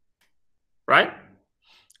energy, right?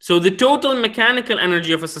 So the total mechanical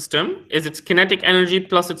energy of a system is its kinetic energy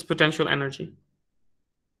plus its potential energy.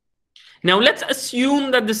 Now let's assume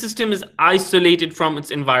that the system is isolated from its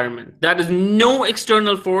environment. That is, no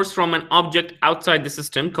external force from an object outside the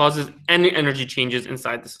system causes any energy changes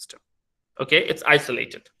inside the system. Okay, it's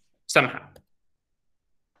isolated somehow.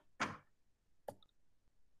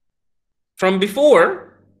 From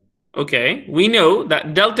before, okay, we know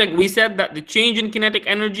that delta, we said that the change in kinetic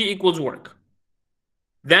energy equals work.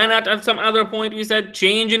 Then at some other point, we said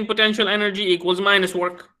change in potential energy equals minus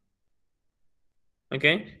work.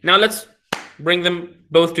 Okay, now let's bring them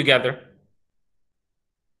both together.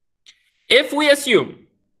 If we assume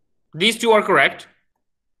these two are correct,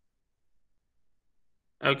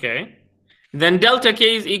 okay, then delta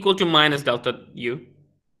K is equal to minus delta U.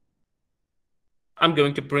 I'm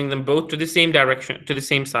going to bring them both to the same direction, to the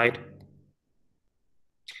same side.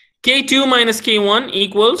 K2 minus K1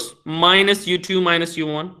 equals minus U2 minus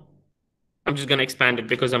U1. I'm just going to expand it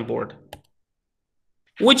because I'm bored.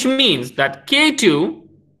 Which means that K2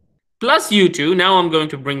 plus U2, now I'm going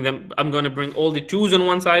to bring all the 2's on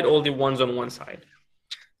one side, all the 1's on one side.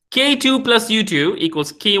 K2 plus U2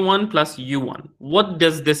 equals K1 plus U1. What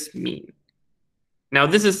does this mean? Now,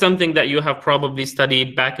 this is something that you have probably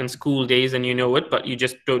studied back in school days and you know it, but you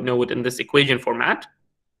just don't know it in this equation format.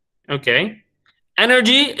 Okay.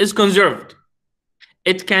 Energy is conserved.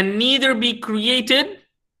 It can neither be created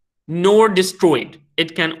nor destroyed.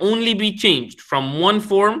 It can only be changed from one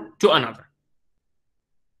form to another.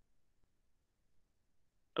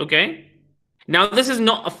 Okay. Now, this is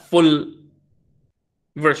not a full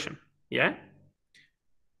version. Yeah.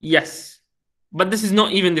 Yes. But this is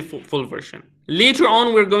not even the full version. Later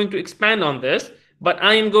on, we're going to expand on this, but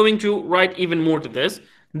I am going to write even more to this.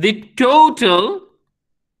 The total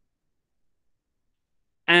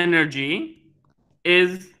energy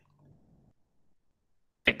is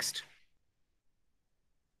fixed.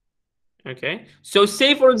 Okay. So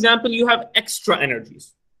say, for example, you have extra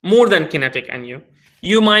energies, more than kinetic and U.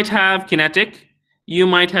 You might have kinetic, you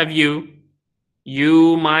might have U,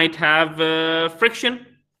 you might have friction,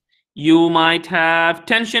 you might have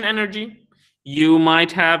tension energy, you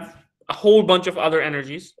might have a whole bunch of other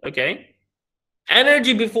energies, okay?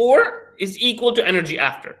 Energy before is equal to energy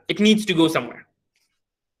after. It needs to go somewhere,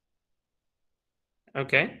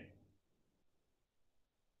 okay?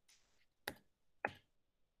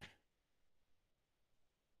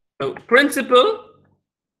 So principle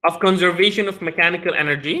of conservation of mechanical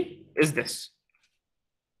energy is this,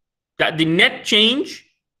 that the net change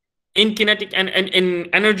in kinetic and in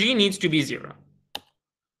energy needs to be zero.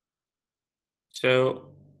 So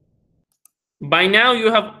by now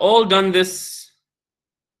you have all done this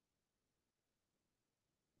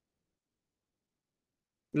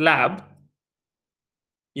lab.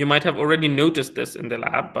 You might have already noticed this in the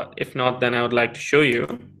lab, but if not, then I would like to show you.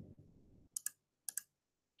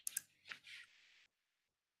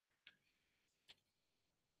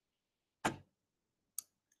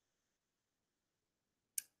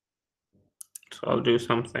 So I'll do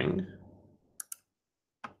something.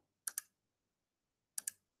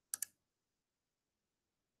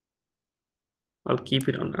 I'll keep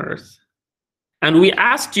it on Earth. And we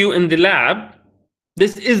asked you in the lab,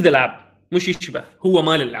 this is the lab, Mushishba, huwa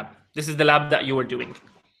mal lab. This is the lab that you were doing.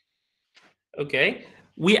 Okay.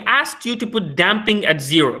 We asked you to put damping at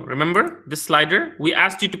 0. Remember this slider? We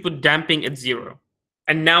asked you to put damping at 0.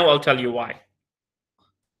 And now I'll tell you why.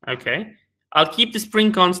 Okay. I'll keep the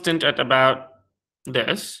spring constant at about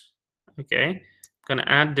this. Okay. I'm going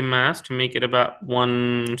to add the mass to make it about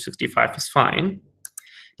 165 is fine.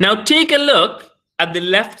 Now take a look at the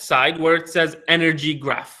left side where it says energy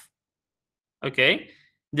graph. Okay.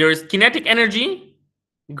 There is kinetic energy,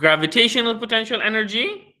 gravitational potential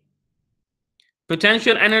energy,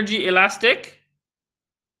 potential energy elastic,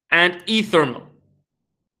 and E thermal.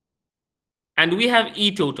 And we have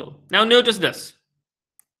E total. Now notice this.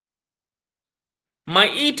 My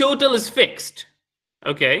E total is fixed.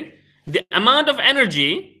 Okay. The amount of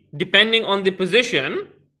energy, depending on the position,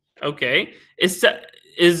 okay,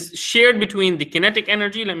 is shared between the kinetic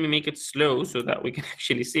energy. Let me make it slow so that we can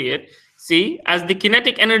actually see it. See, as the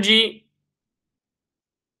kinetic energy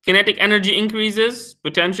increases,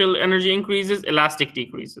 potential energy increases, elastic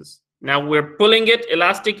decreases. Now we're pulling it,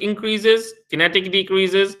 elastic increases, kinetic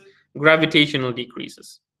decreases, gravitational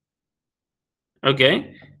decreases.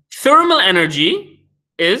 Okay. Thermal energy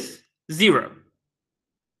is 0.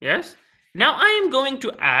 Yes. Now I am going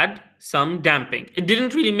to add some damping. It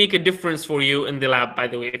didn't really make a difference for you in the lab, by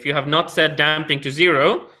the way. If you have not set damping to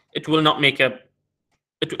 0, it will not make a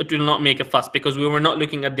fuss, because we were not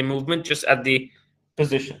looking at the movement, just at the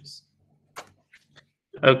positions.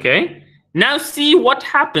 Okay. Now see what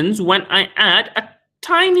happens when I add a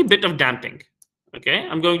tiny bit of damping. Okay,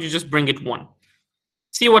 I'm going to just bring it 1.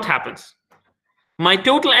 See what happens. My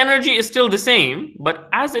total energy is still the same, but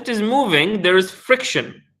as it is moving, there is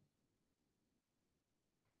friction.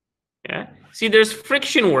 Yeah. See, there's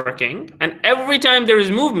friction working, and every time there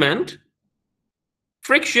is movement,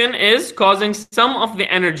 friction is causing some of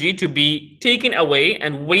the energy to be taken away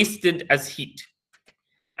and wasted as heat.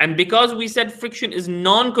 And because we said friction is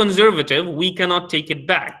non-conservative, we cannot take it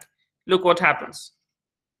back. Look what happens.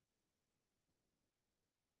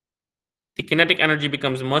 The kinetic energy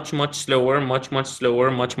becomes much, much slower, much, much slower,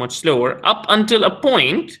 much, much slower, up until a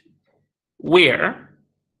point where,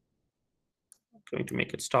 I'm going to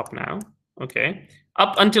make it stop now, okay,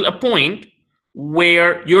 up until a point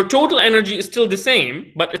where your total energy is still the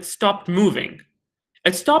same, but it stopped moving.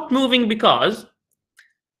 It stopped moving because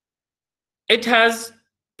it has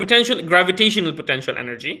gravitational potential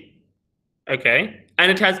energy, okay, and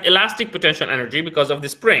it has elastic potential energy because of the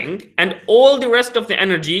spring, and all the rest of the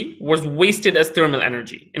energy was wasted as thermal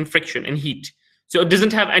energy in friction, in heat. So it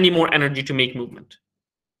doesn't have any more energy to make movement.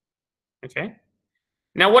 Okay.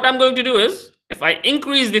 Now what I'm going to do is, if I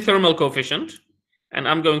increase the thermal coefficient, and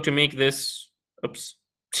I'm going to make this, oops,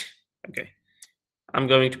 okay, I'm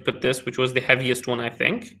going to put this, which was the heaviest one, I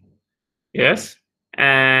think. Yes.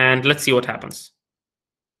 And let's see what happens.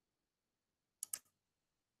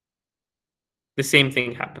 The same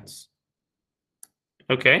thing happens.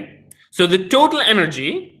 Okay. So the total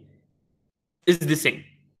energy is the same.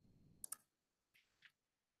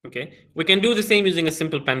 Okay. We can do the same using a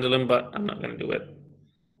simple pendulum, but I'm not going to do it.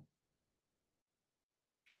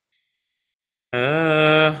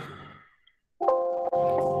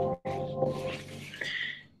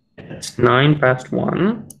 It's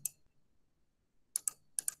 1:09.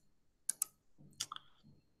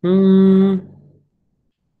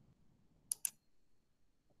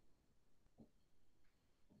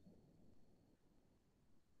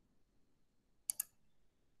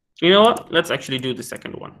 You know what? Let's actually do the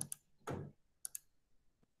second one.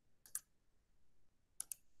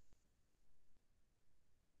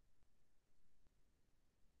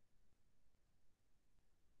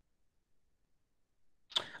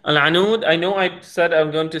 Al-Anud, I know I said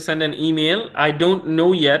I'm going to send an email. I don't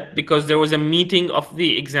know yet because there was a meeting of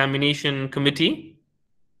the examination committee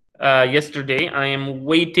yesterday. I am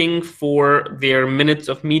waiting for their minutes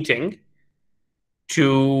of meeting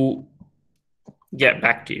to get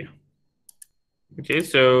back to you. Okay,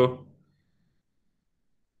 so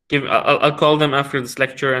I'll call them after this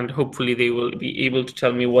lecture, and hopefully they will be able to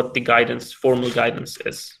tell me what the guidance, formal guidance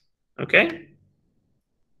is. Okay?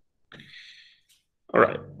 All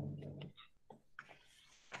right.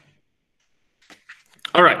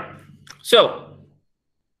 All right. So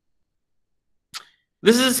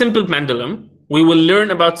this is a simple pendulum. We will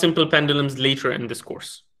learn about simple pendulums later in this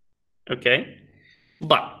course. Okay?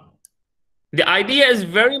 But the idea is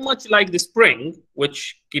very much like the spring,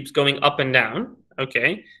 which keeps going up and down.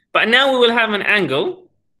 Okay? But now we will have an angle.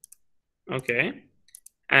 Okay?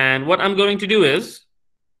 And what I'm going to do is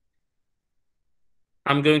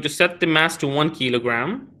I'm going to set the mass to 1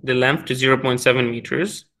 kilogram, the length to 0.7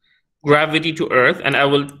 meters, gravity to Earth, and I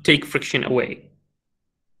will take friction away.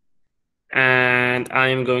 And I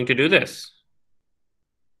am going to do this.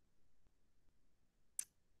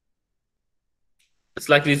 It's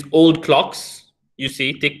like these old clocks, you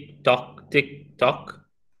see, tick tock, tick tock.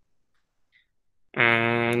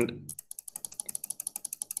 And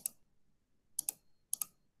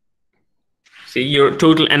see, your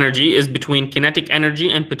total energy is between kinetic energy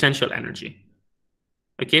and potential energy.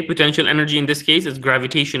 Okay, potential energy in this case is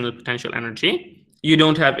gravitational potential energy. You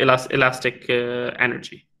don't have elastic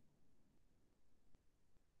energy.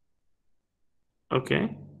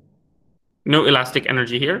 Okay. No elastic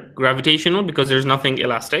energy here. Gravitational because there's nothing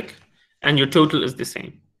elastic, and your total is the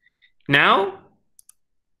same. Now,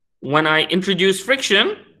 when I introduce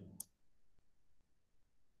friction,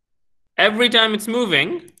 every time it's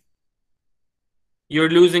moving, you're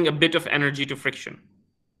losing a bit of energy to friction.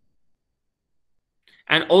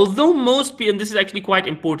 And although most people, and this is actually quite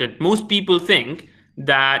important, most people think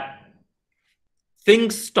that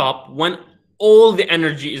things stop when all the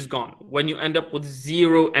energy is gone, when you end up with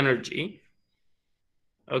zero energy.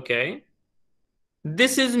 Okay,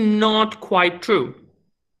 this is not quite true.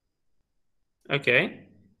 Okay,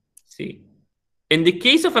 see, in the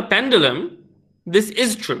case of a pendulum, this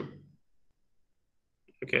is true.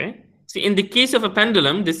 Okay, see, in the case of a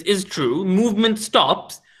pendulum, this is true. Movement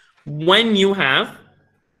stops when you have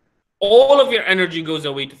all of your energy goes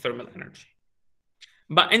away to thermal energy.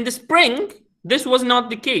 But in the spring, this was not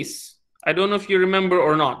the case. I don't know if you remember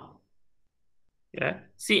or not. Yeah.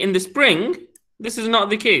 See, in the spring, this is not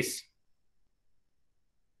the case.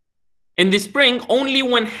 In the spring, only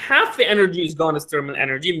when half the energy is gone as thermal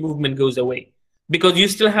energy, movement goes away, because you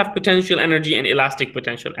still have potential energy and elastic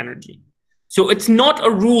potential energy. So it's not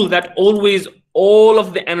a rule that always all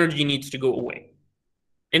of the energy needs to go away.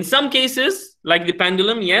 In some cases, like the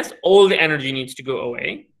pendulum, yes, all the energy needs to go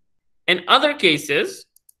away. In other cases,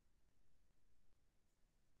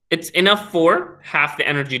 it's enough for half the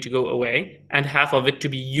energy to go away and half of it to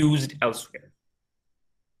be used elsewhere.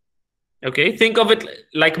 Okay, think of it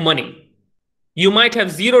like money. You might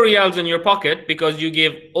have 0 riyals in your pocket because you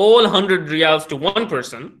gave all 100 riyals to one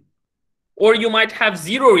person, or you might have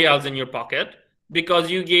 0 riyals in your pocket because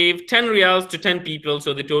you gave 10 riyals to 10 people,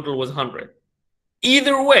 so the total was 100.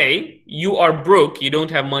 Either way, you are broke, you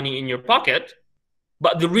don't have money in your pocket,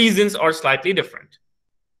 but the reasons are slightly different.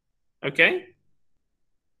 Okay?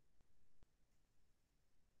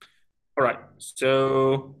 All right,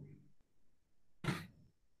 so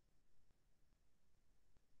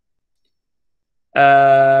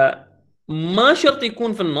ما شرط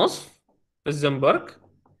يكون في النص في الزنبرك,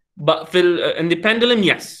 but in the pendulum,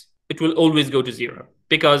 yes, it will always go to 0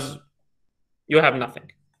 because you have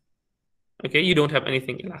nothing. Okay, you don't have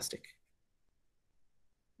anything elastic.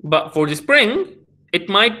 But for the spring, it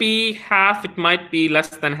might be half, it might be less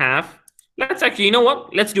than half. Let's actually, you know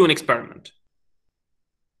what? Let's do an experiment.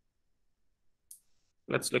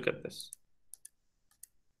 Let's look at this.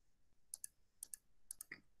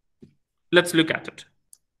 Let's look at it.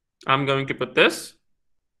 I'm going to put this.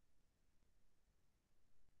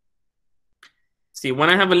 See, when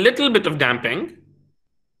I have a little bit of damping,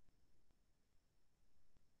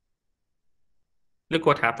 look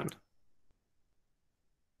what happened.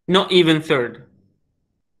 Not even third.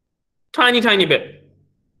 Tiny, tiny bit.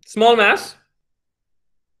 Small mass.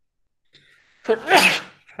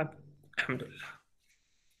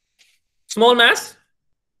 Small mass.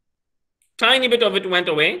 Tiny bit of it went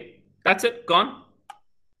away. That's it, gone.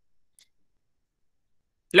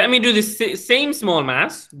 Let me do the same small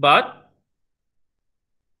mass, but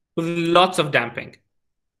with lots of damping.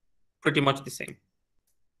 Pretty much the same.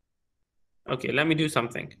 Okay, let me do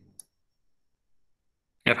something.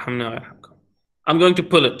 I'm going to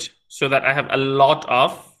pull it so that I have a lot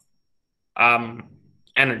of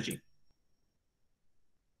energy.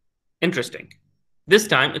 Interesting. This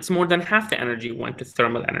time, it's more than half the energy went to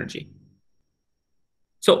thermal energy.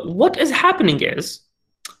 So what is happening is,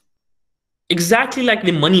 exactly like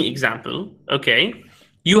the money example, okay,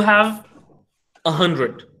 you have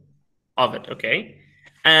 100 of it, okay?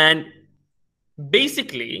 And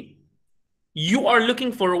basically, you are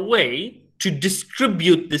looking for a way to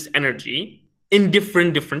distribute this energy in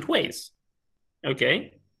different ways,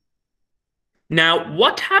 okay? Now,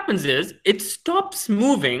 what happens is it stops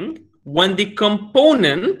moving when the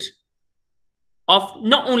component of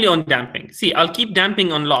not only on damping. See, I'll keep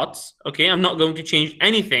damping on lots, okay? I'm not going to change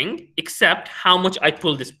anything except how much I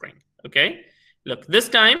pull the spring, okay? Look, this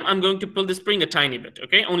time I'm going to pull the spring a tiny bit,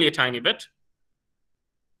 okay? Only a tiny bit.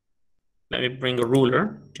 Let me bring a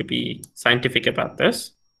ruler to be scientific about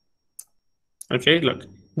this. Okay, look.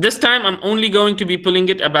 This time I'm only going to be pulling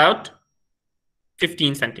it about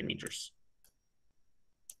 15 centimeters.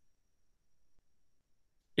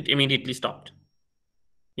 It immediately stopped.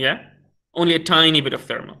 Yeah? Only a tiny bit of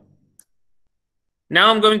thermal. Now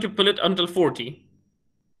I'm going to pull it until 40.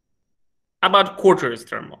 About a quarter is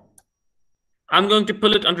thermal. I'm going to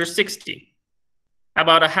pull it under 60.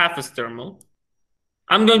 About a half is thermal.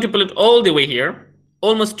 I'm going to pull it all the way here.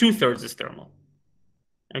 Almost 2/3 is thermal.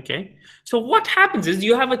 Okay? So what happens is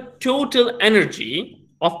you have a total energy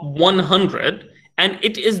of 100 and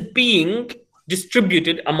it is being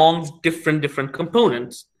distributed amongst different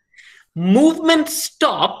components. Movement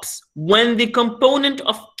stops when the component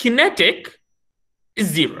of kinetic is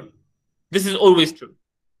 0. This is always true,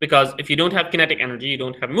 because if you don't have kinetic energy, you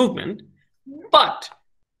don't have movement. But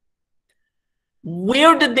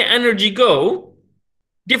where did the energy go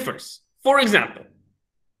differs. For example,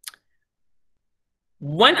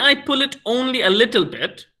 when I pull it only a little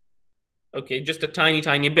bit, okay, just a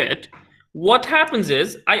tiny bit, what happens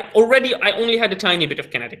is I only had a tiny bit of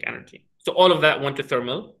kinetic energy. So all of that went to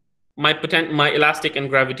thermal. My elastic and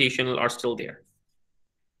gravitational are still there.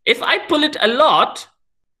 If I pull it a lot,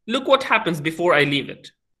 look what happens before I leave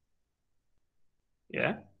it.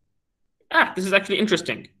 Yeah. This is actually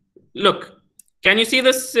interesting. Look, can you see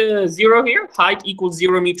this 0 here? Height equals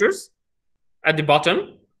 0 meters at the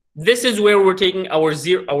bottom. This is where we're taking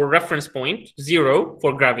our reference point, 0,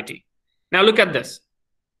 for gravity. Now look at this.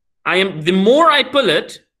 The more I pull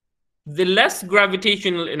it, the less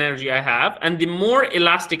gravitational energy I have and the more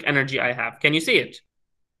elastic energy I have. Can you see it?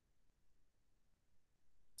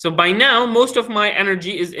 So by now, most of my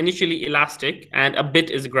energy is initially elastic and a bit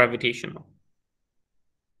is gravitational.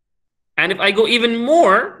 And if I go even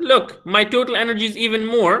more, look, my total energy is even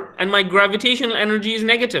more and my gravitational energy is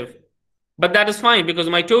negative. But that is fine because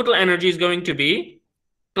my total energy is going to be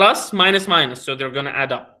plus, minus, minus. So they're going to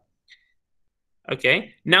add up.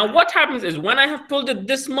 Okay. Now what happens is when I have pulled it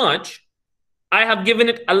this much, I have given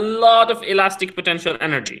it a lot of elastic potential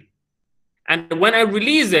energy. And when I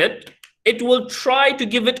release it, it will try to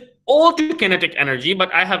give it all to kinetic energy,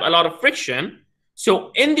 but I have a lot of friction.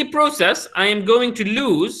 So in the process, I am going to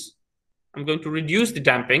lose, I'm going to reduce the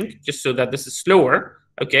damping just so that this is slower.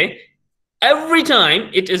 Okay. Every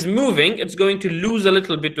time it is moving, it's going to lose a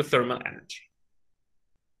little bit of thermal energy.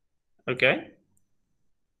 Okay.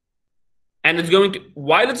 And it's going to,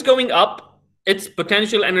 while it's going up, its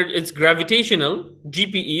potential energy, its gravitational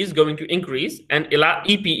GPE is going to increase and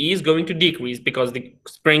EPE is going to decrease because the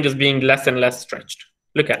spring is being less and less stretched.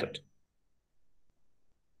 Look at it.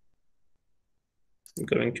 I'm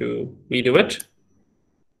going to redo it.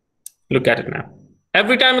 Look at it now.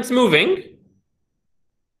 Every time it's moving,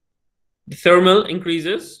 the thermal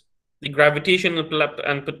increases, the gravitational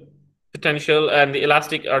and potential and the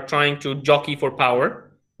elastic are trying to jockey for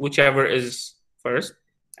power, whichever is first.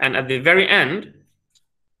 And at the very end,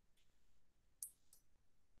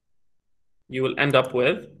 you will end up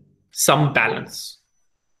with some balance.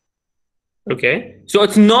 Okay, so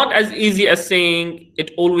it's not as easy as saying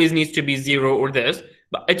it always needs to be zero or this,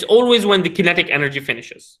 but it's always when the kinetic energy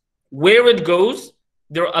finishes. Where it goes,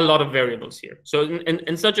 there are a lot of variables here. So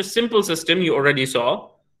in such a simple system, you already saw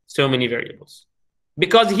so many variables.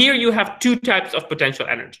 Because here you have two types of potential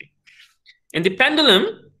energy. In the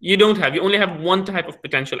pendulum, you don't have, you only have one type of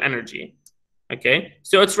potential energy. Okay,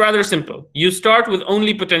 so it's rather simple. You start with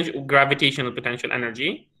only gravitational potential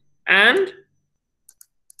energy, and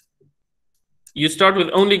you start with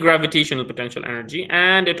only gravitational potential energy,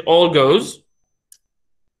 and it all goes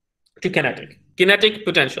to kinetic. Kinetic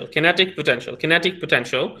potential, kinetic potential, kinetic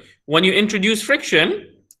potential. When you introduce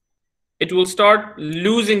friction, it will start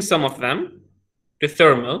losing some of them to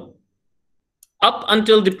thermal up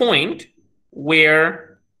until the point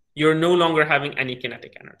where you're no longer having any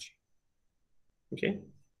kinetic energy. Okay.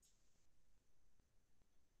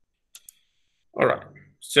 All right.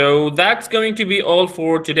 So that's going to be all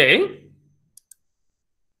for today.